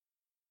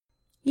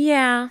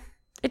 Yeah.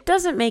 It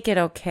doesn't make it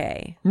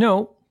okay.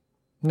 No,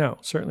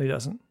 certainly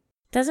doesn't.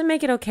 Doesn't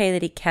make it okay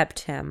that he kept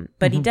him,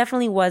 but he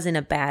definitely was in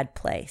a bad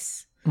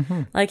place.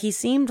 Mm-hmm. Like, he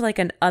seemed like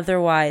an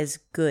otherwise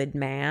good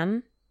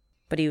man,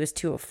 but he was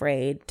too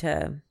afraid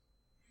to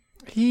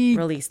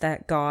release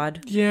that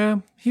god. Yeah,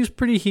 he was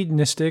pretty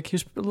hedonistic. He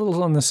was a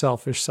little on the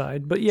selfish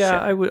side, but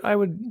yeah, Sure. I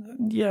would,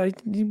 yeah,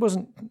 he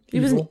wasn't He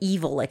wasn't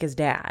evil like his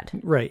dad.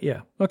 Right,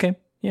 yeah. Okay,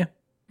 yeah.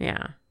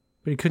 Yeah.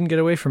 But he couldn't get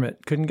away from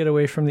it. Couldn't get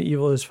away from the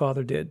evil his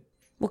father did.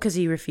 Well, because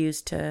he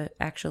refused to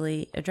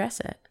actually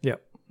address it.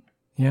 Yep.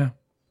 Yeah.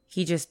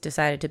 He just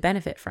decided to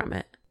benefit from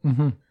it.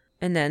 Mm-hmm.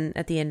 And then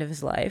at the end of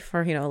his life,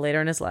 or,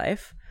 later in his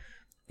life,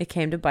 it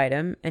came to bite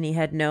him, and he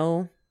had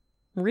no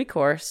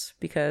recourse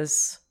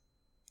because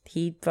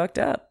he fucked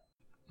up.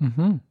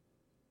 Mm-hmm.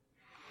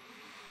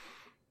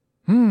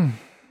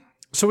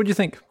 So what do you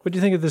think? What do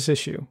you think of this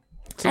issue?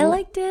 I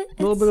liked it.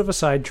 A little bit of a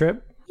side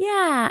trip.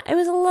 Yeah, it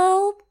was a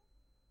little...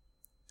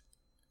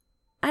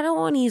 I don't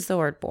want to use the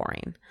word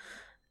boring,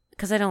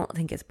 because I don't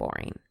think it's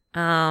boring.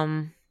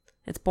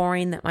 It's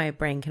boring that my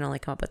brain can only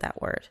come up with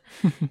that word.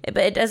 But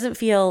it doesn't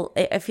feel...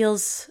 It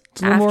feels...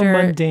 It's a little more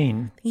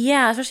mundane.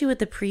 Yeah, especially with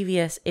the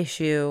previous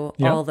issue,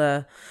 Yep. all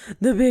the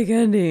big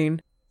ending.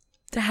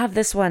 To have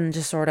this one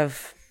just sort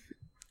of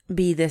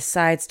be this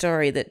side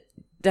story that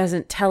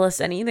doesn't tell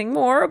us anything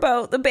more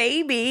about the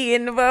baby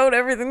and about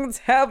everything that's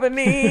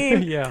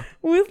happening. Yeah.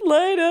 With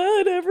Lyda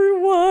and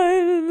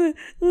everyone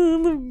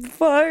and the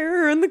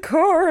fire and the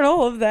car and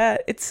all of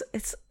that. It's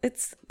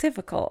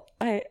difficult.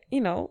 But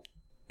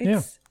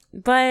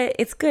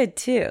it's good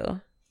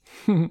too.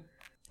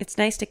 It's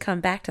nice to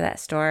come back to that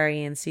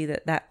story and see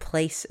that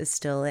place is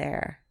still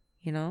there,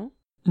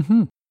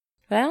 Mm-hmm.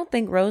 But I don't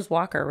think Rose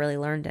Walker really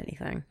learned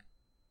anything.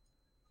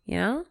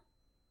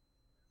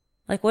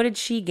 Like, what did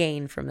she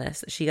gain from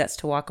this that she gets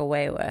to walk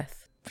away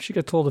with? She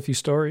got told a few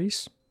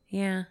stories.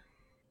 Yeah.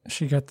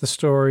 She got the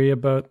story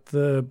about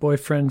the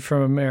boyfriend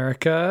from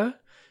America.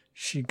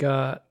 She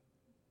got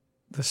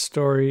the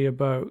story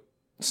about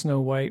Snow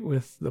White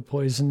with the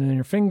poison in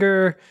her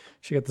finger.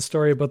 She got the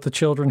story about the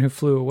children who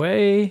flew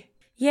away.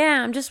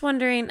 Yeah, I'm just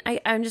wondering,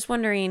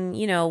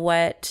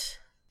 what...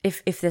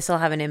 If this will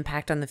have an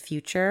impact on the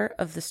future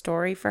of the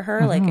story for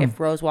her, like if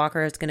Rose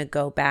Walker is going to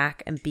go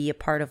back and be a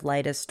part of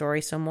Lyda's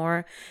story some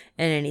more,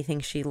 and anything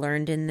she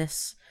learned in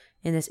this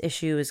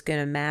issue is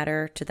going to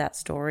matter to that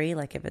story,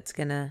 like if it's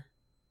going to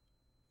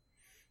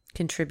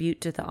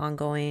contribute to the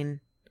ongoing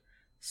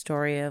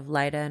story of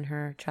Lyda and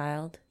her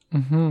child.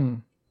 Mm-hmm.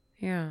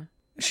 Yeah.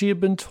 She had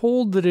been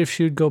told that if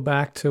she would go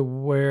back to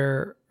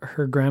where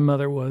her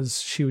grandmother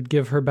was, she would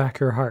give her back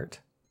her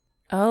heart.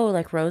 Oh,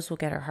 like Rose will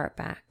get her heart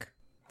back.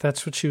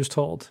 That's what she was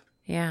told.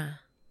 Yeah.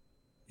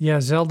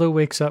 Yeah, Zelda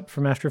wakes up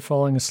from after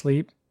falling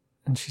asleep,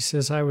 and she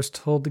says, I was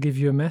told to give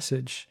you a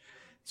message.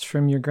 It's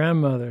from your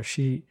grandmother.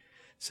 She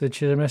said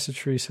she had a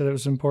message for you, said it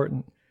was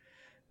important.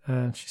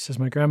 She says,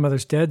 my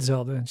grandmother's dead,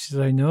 Zelda. And she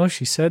said, I know,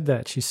 she said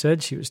that. She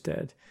said she was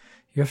dead.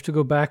 You have to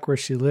go back where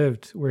she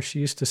lived, where she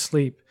used to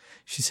sleep.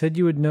 She said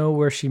you would know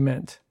where she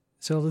meant.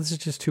 Zelda, this is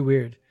just too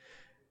weird.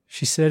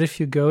 She said if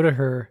you go to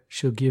her,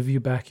 she'll give you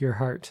back your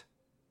heart.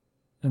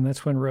 And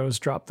that's when Rose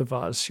dropped the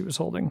vase she was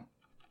holding.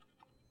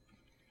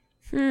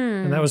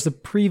 And that was the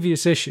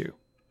previous issue.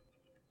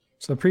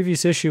 So the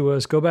previous issue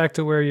was go back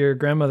to where your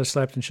grandmother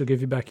slept and she'll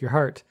give you back your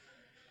heart.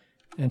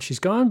 And she's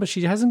gone, but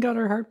she hasn't got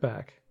her heart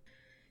back.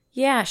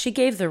 Yeah, she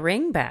gave the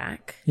ring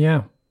back.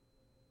 Yeah.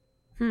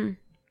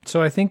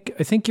 So I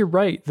think you're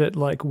right that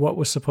like what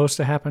was supposed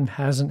to happen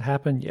hasn't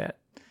happened yet.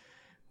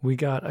 We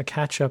got a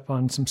catch up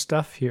on some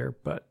stuff here,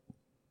 but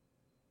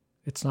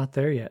it's not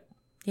there yet.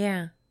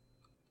 Yeah.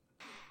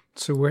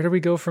 So where do we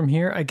go from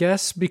here? I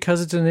guess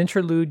because it's an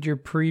interlude, your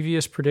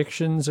previous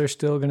predictions are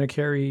still going to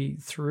carry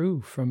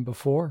through from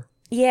before.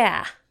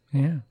 Yeah.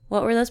 Yeah.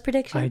 What were those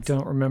predictions? I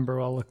don't remember.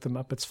 I'll look them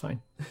up. It's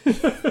fine.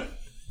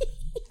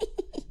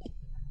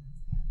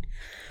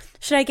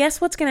 Should I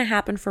guess what's going to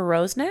happen for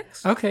Rose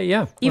next? Okay,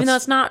 yeah. Even though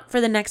it's not for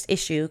the next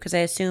issue, because I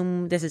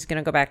assume this is going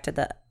to go back to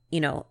the,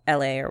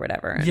 LA or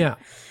whatever. Yeah.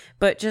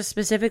 But just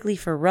specifically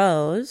for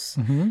Rose,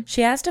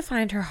 she has to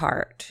find her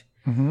heart.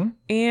 Mm-hmm.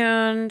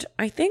 And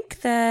I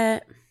think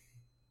that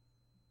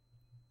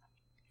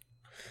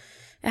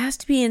it has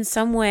to be in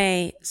some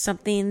way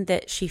something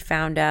that she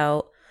found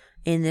out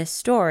in this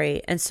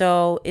story. And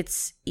so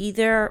it's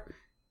either,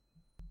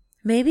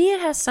 maybe it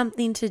has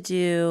something to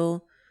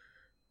do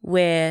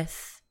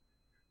with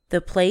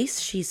the place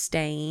she's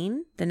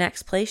staying, the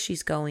next place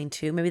she's going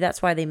to. Maybe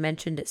that's why they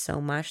mentioned it so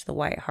much, the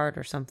White Hart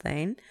or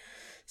something.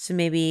 So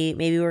maybe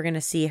we're going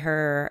to see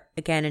her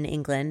again in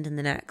England in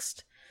the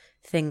next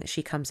thing that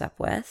she comes up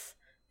with.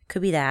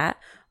 Could be that.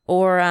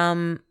 Or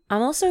I'm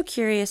also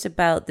curious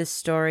about this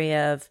story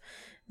of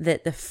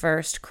that the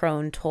first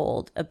crone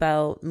told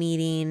about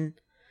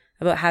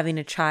having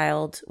a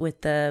child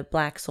with the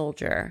black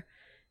soldier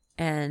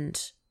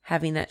and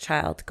having that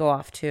child go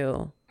off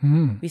to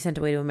be sent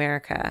away to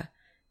America.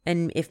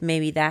 And if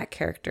maybe that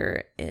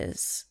character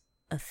is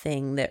a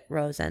thing that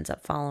Rose ends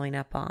up following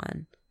up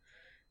on.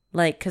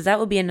 Like, because that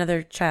would be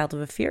another child of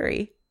a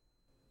Fury.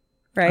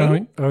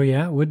 Right? Oh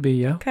yeah, would be,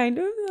 yeah. Kind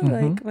of.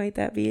 Like, might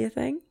that be a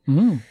thing?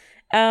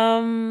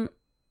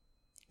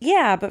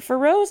 Yeah, but for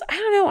Rose, I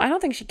don't know. I don't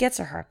think she gets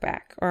her heart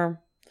back.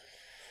 Or,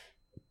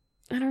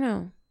 I don't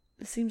know.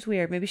 It seems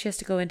weird. Maybe she has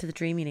to go into the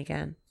dreaming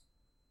again.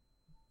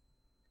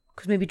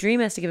 Because maybe Dream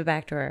has to give it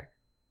back to her.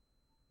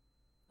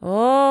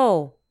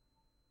 Oh.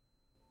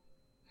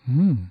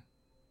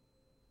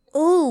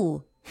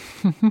 Ooh.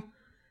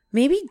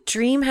 Maybe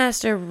Dream has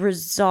to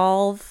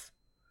resolve.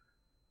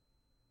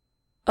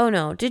 Oh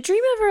no. Did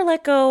Dream ever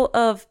let go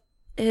of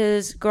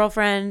his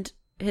girlfriend,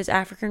 his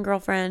African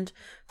girlfriend,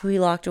 who he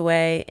locked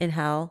away in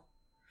hell?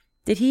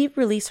 Did he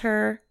release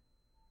her?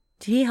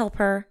 Did he help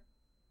her?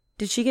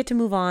 Did she get to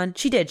move on?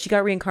 She did. She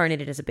got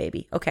reincarnated as a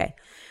baby. Okay.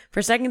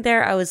 For a second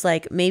there, I was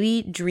like,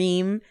 maybe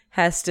Dream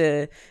has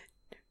to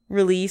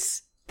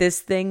release this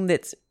thing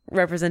that's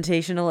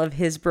representational of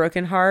his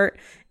broken heart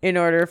in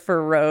order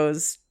for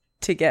Rose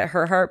to get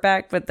her heart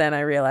back. But then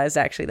I realized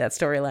actually that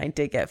storyline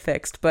did get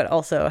fixed. But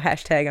also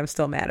hashtag I'm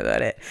still mad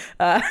about it.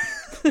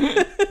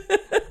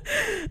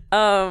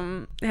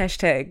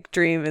 Hashtag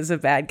Dream is a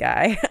bad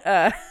guy.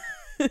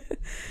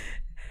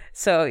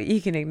 So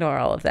you can ignore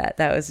all of that.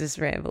 That was just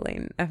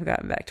rambling. I've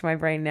gotten back to my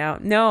brain now.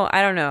 No,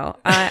 I don't know.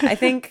 I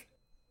think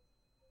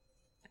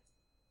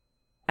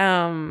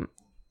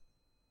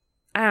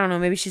I don't know.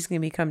 Maybe she's going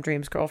to become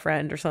Dream's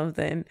girlfriend or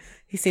something.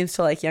 He seems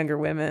to like younger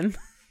women.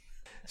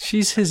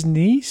 She's his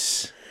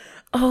niece?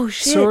 Oh,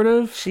 shit. Sort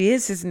of? She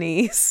is his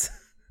niece.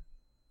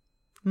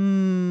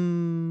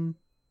 Or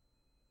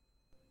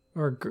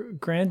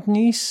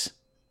grandniece?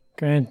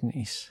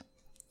 Grandniece.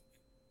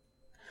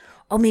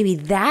 Oh, maybe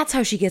that's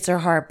how she gets her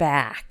heart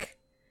back.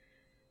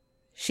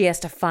 She has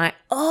to find...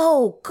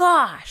 Oh,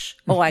 gosh.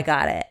 Oh, I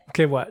got it.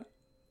 Okay, what?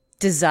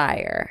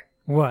 Desire.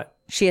 What?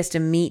 She has to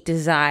meet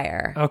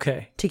Desire.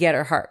 Okay. To get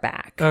her heart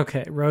back.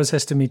 Okay, Rose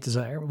has to meet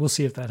Desire. We'll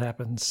see if that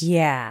happens.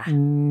 Yeah.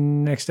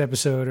 Next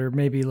episode or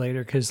maybe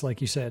later, because like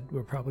you said,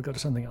 we'll probably go to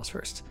something else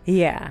first.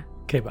 Yeah.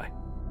 Okay, bye.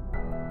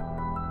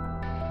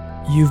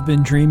 You've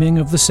been dreaming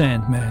of the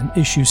Sandman,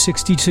 issue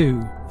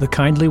 62, The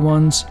Kindly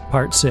Ones,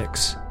 part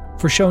 6.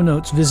 For show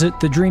notes, visit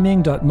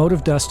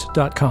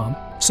thedreaming.motivedust.com.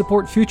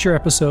 Support future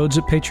episodes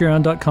at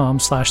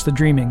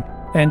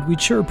patreon.com/thedreaming. And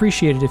we'd sure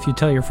appreciate it if you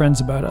tell your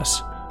friends about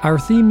us. Our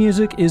theme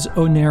music is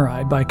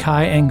Onerai by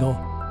Kai Engel.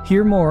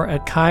 Hear more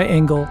at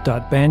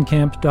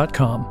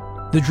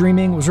kaiengel.bandcamp.com. The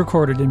Dreaming was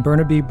recorded in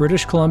Burnaby,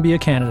 British Columbia,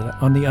 Canada,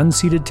 on the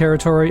unceded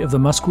territory of the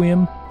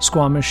Musqueam,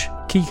 Squamish,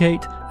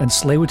 Kincaid, and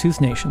Tsleil-Waututh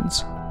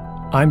nations.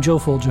 I'm Joe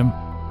Fulgham.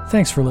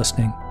 Thanks for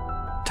listening.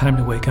 Time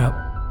to wake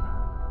up.